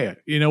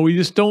quiet. We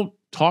just don't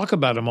talk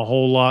about them a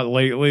whole lot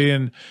lately,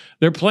 and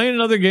they're playing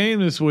another game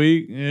this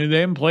week, and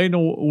they haven't played in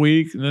a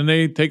week, and then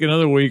they take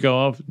another week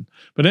off.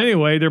 But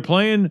anyway, they're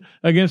playing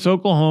against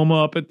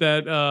Oklahoma up at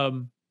that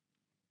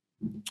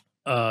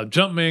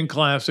Jumpman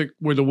Classic,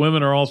 where the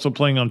women are also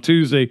playing on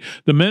Tuesday.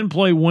 The men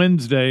play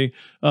Wednesday.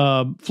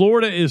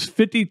 Florida is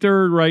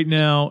 53rd right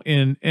now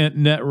in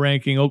net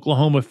ranking.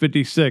 Oklahoma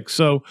 56th.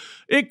 So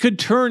it could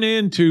turn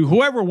into,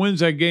 whoever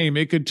wins that game,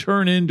 it could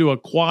turn into a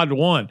quad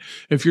one.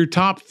 If you're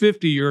top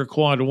 50, you're a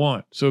quad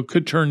one. So it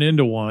could turn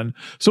into one.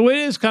 So it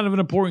is kind of an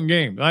important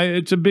game.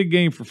 It's a big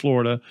game for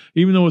Florida,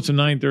 even though it's a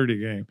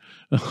 9:30 game.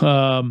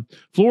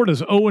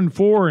 Florida's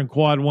 0-4 in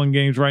quad one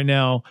games right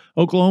now.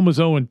 Oklahoma's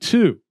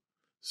 0-2.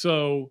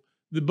 So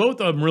both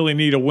of them really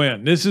need a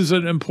win. This is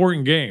an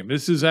important game.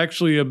 This is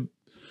actually a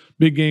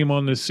big game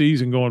on this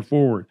season going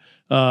forward.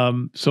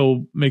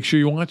 So make sure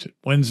you watch it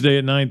Wednesday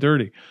at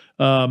 9:30.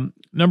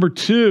 Number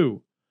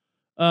two,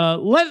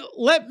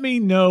 let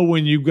me know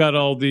when you've got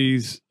all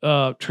these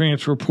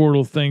transfer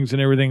portal things and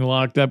everything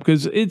locked up,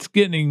 because it's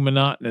getting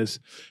monotonous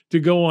to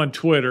go on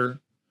Twitter,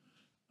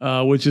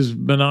 which is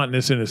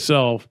monotonous in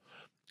itself,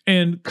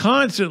 and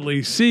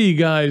constantly see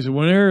guys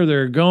whenever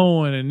they're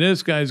going, and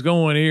this guy's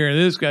going here, and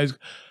this guy's,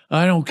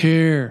 I don't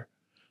care.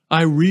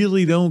 I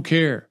really don't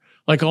care.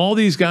 Like all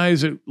these guys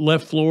that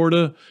left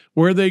Florida,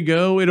 where they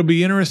go, it'll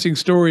be an interesting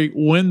story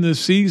when the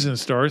season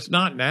starts.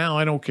 Not now,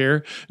 I don't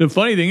care. The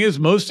funny thing is,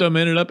 most of them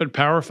ended up at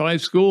Power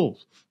 5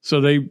 schools.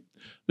 So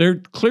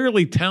they're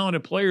clearly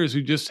talented players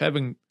who just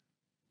haven't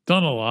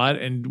done a lot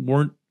and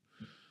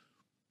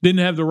didn't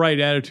have the right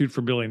attitude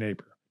for Billy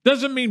Napier.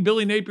 Doesn't mean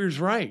Billy Napier's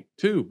right,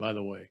 too, by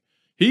the way.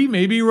 He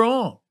may be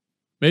wrong.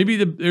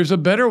 Maybe there's a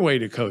better way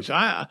to coach.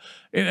 And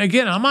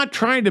again, I'm not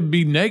trying to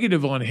be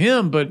negative on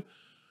him, but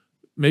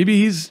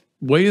maybe his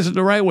way isn't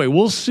the right way.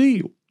 We'll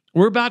see.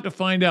 We're about to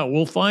find out.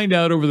 We'll find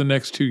out over the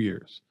next 2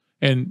 years.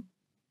 And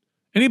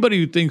anybody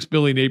who thinks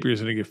Billy Napier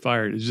is going to get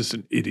fired is just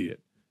an idiot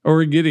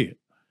or an idiot.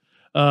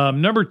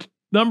 Number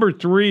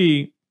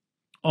three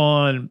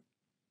on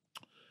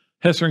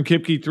Hesser and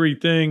Kipke, three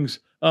things.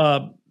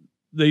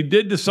 They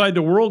did decide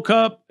the World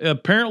Cup.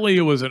 Apparently,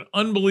 it was an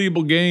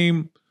unbelievable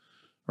game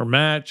or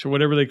match or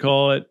whatever they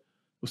call it. It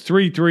was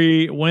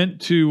 3-3. It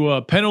went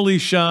to penalty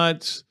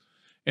shots.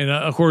 And,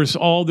 of course,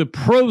 all the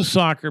pro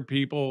soccer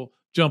people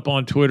jump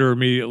on Twitter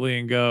immediately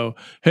and go,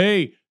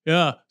 hey,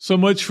 yeah, so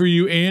much for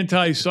you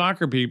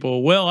anti-soccer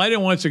people. Well, I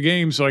didn't watch the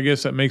game, so I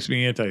guess that makes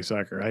me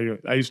anti-soccer.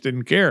 I just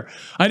didn't care.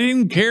 I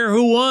didn't care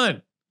who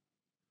won.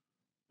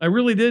 I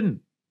really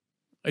didn't.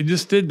 I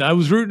just didn't. I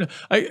was rooting.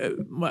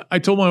 I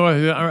told my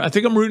wife, I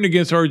think I'm rooting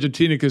against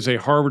Argentina because they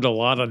harbored a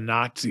lot of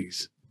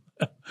Nazis.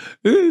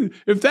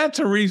 If that's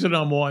a reason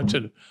I'm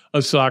watching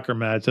a soccer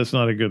match, that's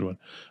not a good one.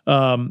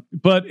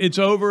 But it's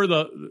over.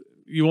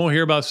 You won't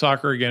hear about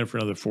soccer again for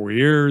another 4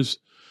 years.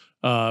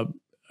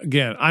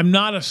 Again, I'm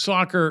not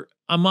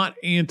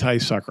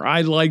anti-soccer.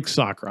 I like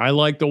soccer. I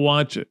like to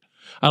watch it.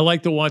 I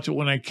like to watch it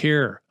when I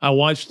care. I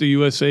watch the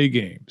USA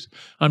games.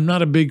 I'm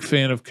not a big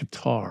fan of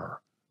Qatar.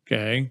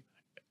 Okay.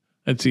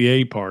 That's the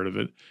A part of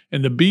it.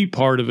 And the B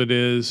part of it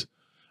is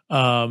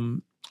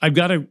I've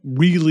got to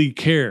really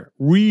care,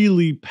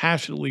 really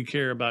passionately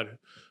care about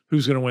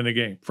who's going to win the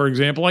game. For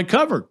example, I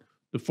covered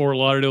the Fort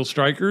Lauderdale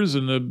Strikers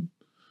and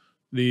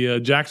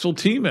the Jacksonville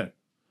Team-In.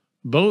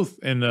 both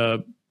in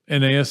the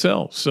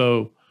NASL.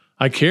 So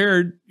I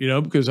cared,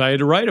 because I had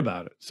to write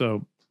about it.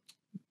 So,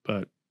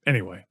 but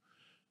anyway,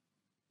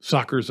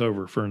 soccer's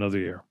over for another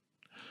year.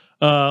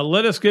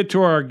 Let us get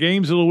to our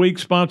Games of the Week,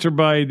 sponsored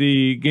by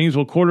the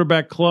Gainesville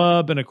Quarterback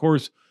Club. And, of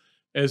course,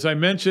 as I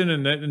mentioned,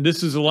 and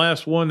this is the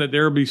last one that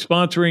they'll be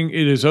sponsoring,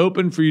 it is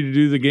open for you to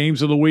do the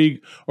Games of the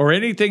Week or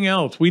anything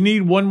else. We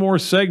need one more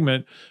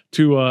segment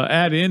to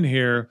add in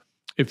here.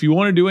 If you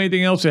want to do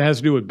anything else that has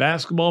to do with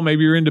basketball,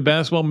 maybe you're into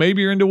basketball,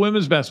 maybe you're into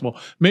women's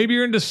basketball, maybe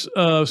you're into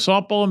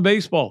softball and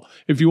baseball.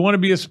 If you want to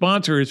be a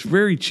sponsor, it's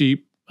very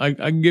cheap. I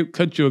can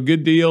cut you a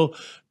good deal.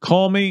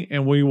 Call me,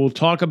 and we will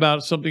talk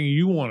about something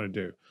you want to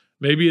do.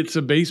 Maybe it's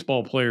a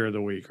baseball player of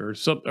the week,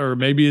 or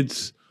maybe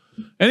it's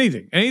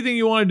anything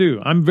you want to do.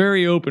 I'm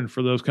very open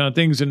for those kind of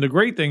things. And the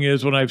great thing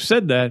is, when I've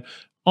said that,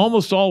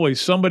 almost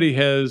always somebody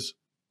has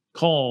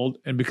called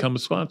and become a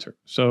sponsor.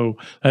 So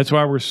that's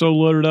why we're so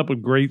loaded up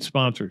with great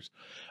sponsors.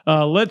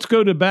 Let's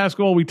go to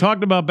basketball. We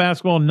talked about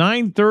basketball.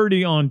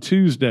 9:30 on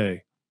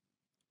Tuesday.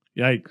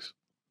 Yikes.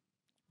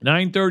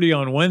 9:30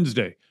 on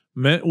Wednesday.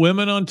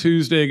 Women on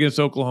Tuesday against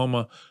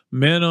Oklahoma.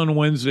 Men on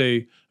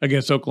Wednesday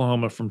against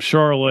Oklahoma from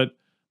Charlotte.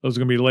 Those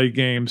are going to be late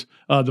games.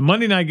 The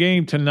Monday night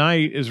game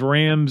tonight is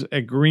Rams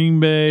at Green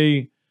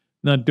Bay.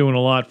 Not doing a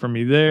lot for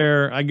me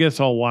there. I guess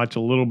I'll watch a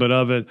little bit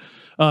of it.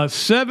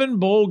 7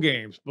 bowl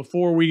games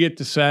before we get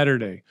to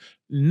Saturday.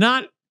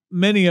 Not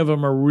many of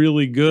them are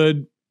really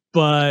good,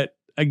 but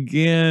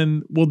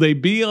again, will they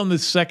be on the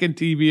second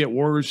TV at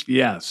worst?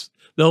 Yes,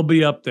 they'll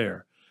be up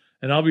there.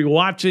 And I'll be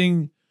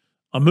watching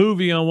a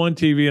movie on one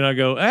TV and I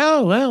go,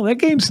 oh, well, that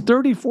game's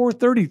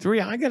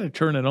 34-33. I got to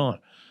turn it on.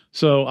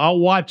 So I'll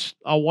watch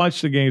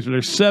the games, but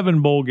there's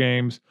 7 bowl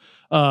games.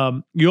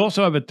 You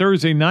also have a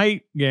Thursday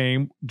night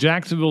game,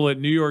 Jacksonville at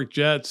New York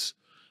Jets,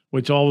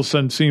 which all of a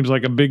sudden seems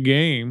like a big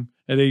game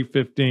at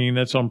 8:15.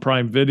 That's on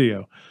Prime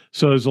Video.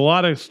 So there's a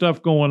lot of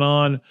stuff going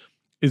on.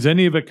 Is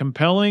any of it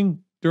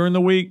compelling during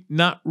the week?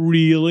 Not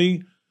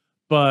really,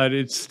 but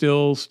it's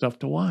still stuff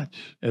to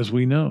watch, as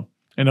we know.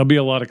 And there'll be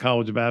a lot of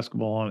college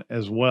basketball on it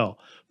as well.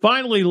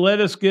 Finally, let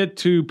us get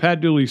to Pat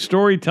Dooley's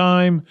story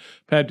time.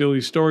 Pat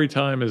Dooley's story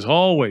time, as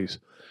always,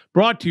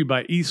 brought to you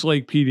by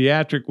Eastlake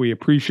Pediatric. We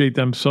appreciate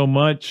them so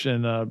much,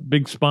 and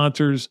big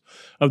sponsors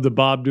of the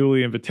Bob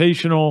Dooley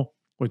Invitational,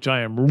 which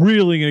I am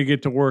really going to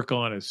get to work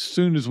on as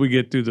soon as we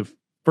get through the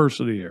first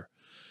of the year.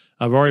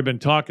 I've already been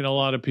talking to a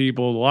lot of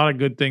people. A lot of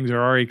good things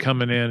are already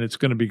coming in. It's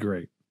going to be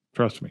great.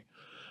 Trust me.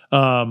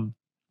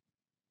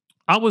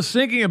 I was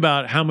thinking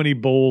about how many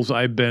bowls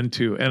I've been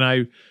to,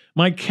 and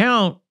my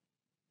count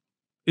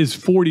is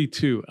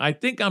 42. I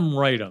think I'm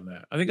right on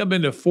that. I think I've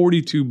been to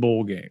 42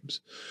 bowl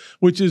games,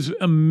 which is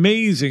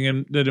amazing,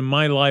 and that in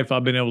my life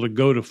I've been able to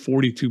go to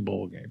 42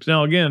 bowl games.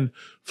 Now, again,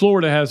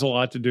 Florida has a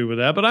lot to do with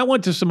that, but I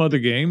went to some other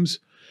games.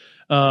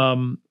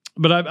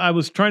 But I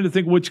was trying to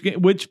think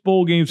which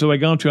bowl games have I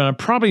gone to, and I'm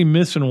probably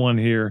missing one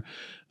here.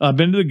 I've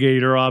been to the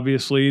Gator,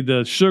 obviously,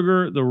 the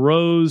Sugar, the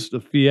Rose,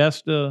 the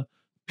Fiesta,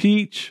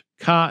 Peach,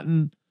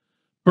 Cotton,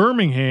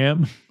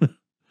 Birmingham,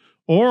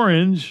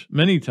 Orange,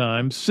 many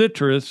times,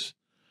 Citrus,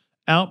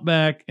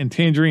 Outback, and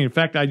Tangerine. In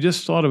fact, I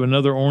just thought of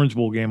another Orange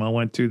Bowl game I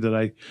went to that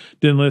I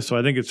didn't list, so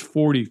I think it's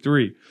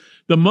 43.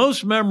 The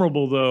most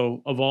memorable,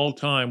 though, of all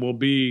time will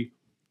be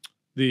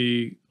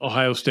the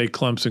Ohio State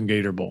Clemson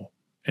Gator Bowl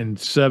in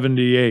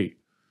 78,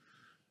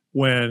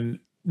 when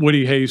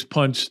Woody Hayes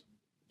punched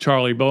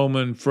Charlie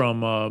Bowman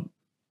from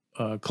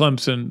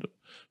Clemson,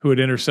 who had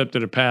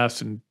intercepted a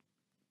pass, and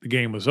the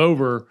game was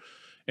over.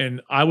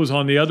 And I was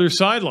on the other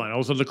sideline. I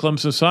was on the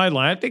Clemson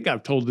sideline. I think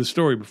I've told this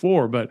story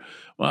before, but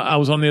I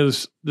was on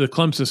the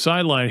Clemson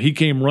sideline. He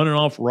came running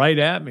off right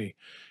at me,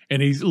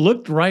 and he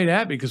looked right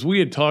at me because we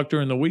had talked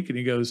during the week, and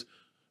he goes,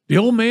 "The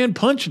old man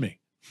punched me."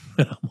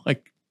 And I'm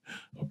like,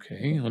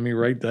 okay, let me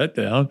write that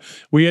down.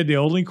 We had the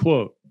only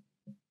quote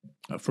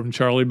from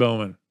Charlie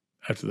Bowman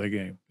after that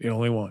game. The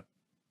only one.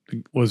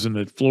 It was in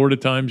the Florida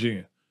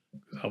Times-Union.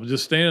 I was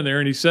just standing there,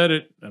 and he said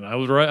it, and I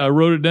was right. I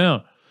wrote it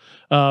down.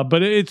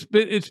 But it's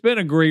been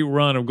a great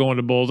run of going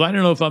to bowls. I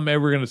don't know if I'm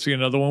ever going to see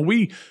another one.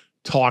 We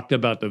talked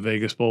about the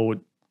Vegas Bowl.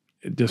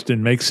 It just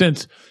didn't make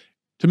sense.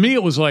 To me,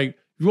 it was like, if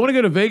you want to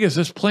go to Vegas,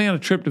 let's plan a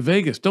trip to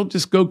Vegas. Don't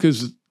just go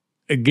because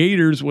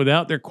Gators,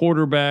 without their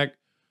quarterback,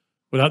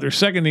 without their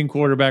second-team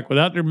quarterback,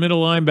 without their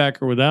middle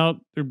linebacker, without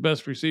their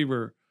best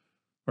receiver,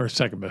 or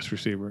second-best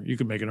receiver, you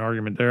could make an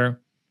argument there,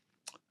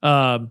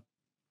 are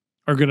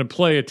going to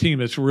play a team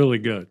that's really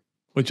good,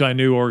 which I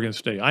knew Oregon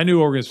State. I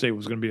knew Oregon State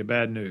was going to be a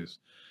bad news.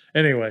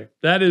 Anyway,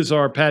 that is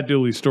our Pat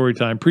Dooley story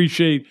time.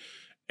 Appreciate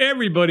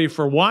everybody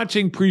for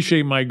watching.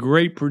 Appreciate my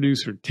great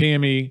producer,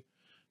 Tammy,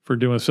 for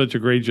doing such a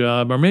great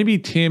job. Or maybe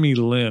Tammy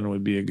Lynn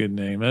would be a good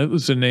name. That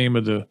was the name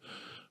of the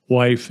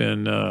wife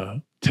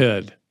in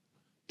Ted,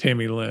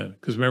 Tammy Lynn.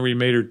 Because remember, you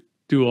made him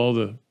do all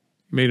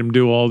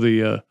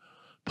the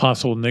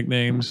possible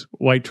nicknames,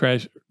 white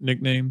trash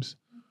nicknames.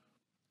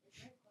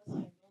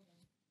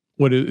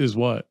 What is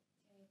what?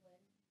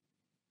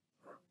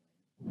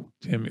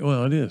 Tammy.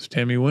 Well, it is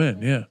Tammy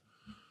Wynn. Yeah.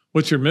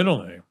 What's your middle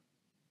name?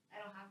 I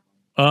don't have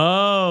one.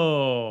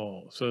 Oh.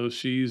 So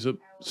she's a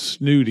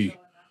snooty.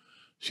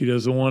 She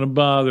doesn't want to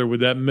bother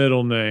with that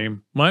middle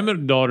name. My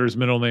daughter's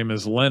middle name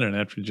is Lennon,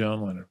 after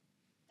John Lennon.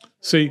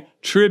 See,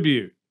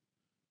 tribute.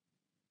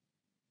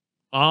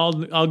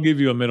 I'll give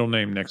you a middle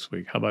name next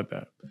week. How about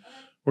that?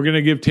 We're going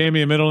to give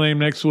Tammy a middle name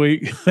next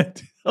week.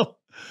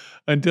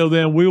 Until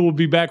then, we will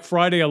be back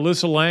Friday.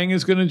 Alyssa Lang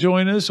is going to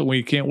join us, and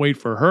we can't wait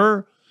for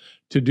her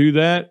to do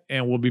that.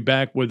 And we'll be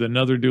back with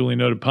another Dooley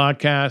Noted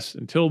podcast.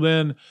 Until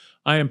then,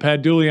 I am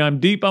Pat Dooley. I'm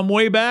deep. I'm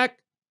way back,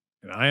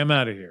 and I am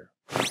out of here.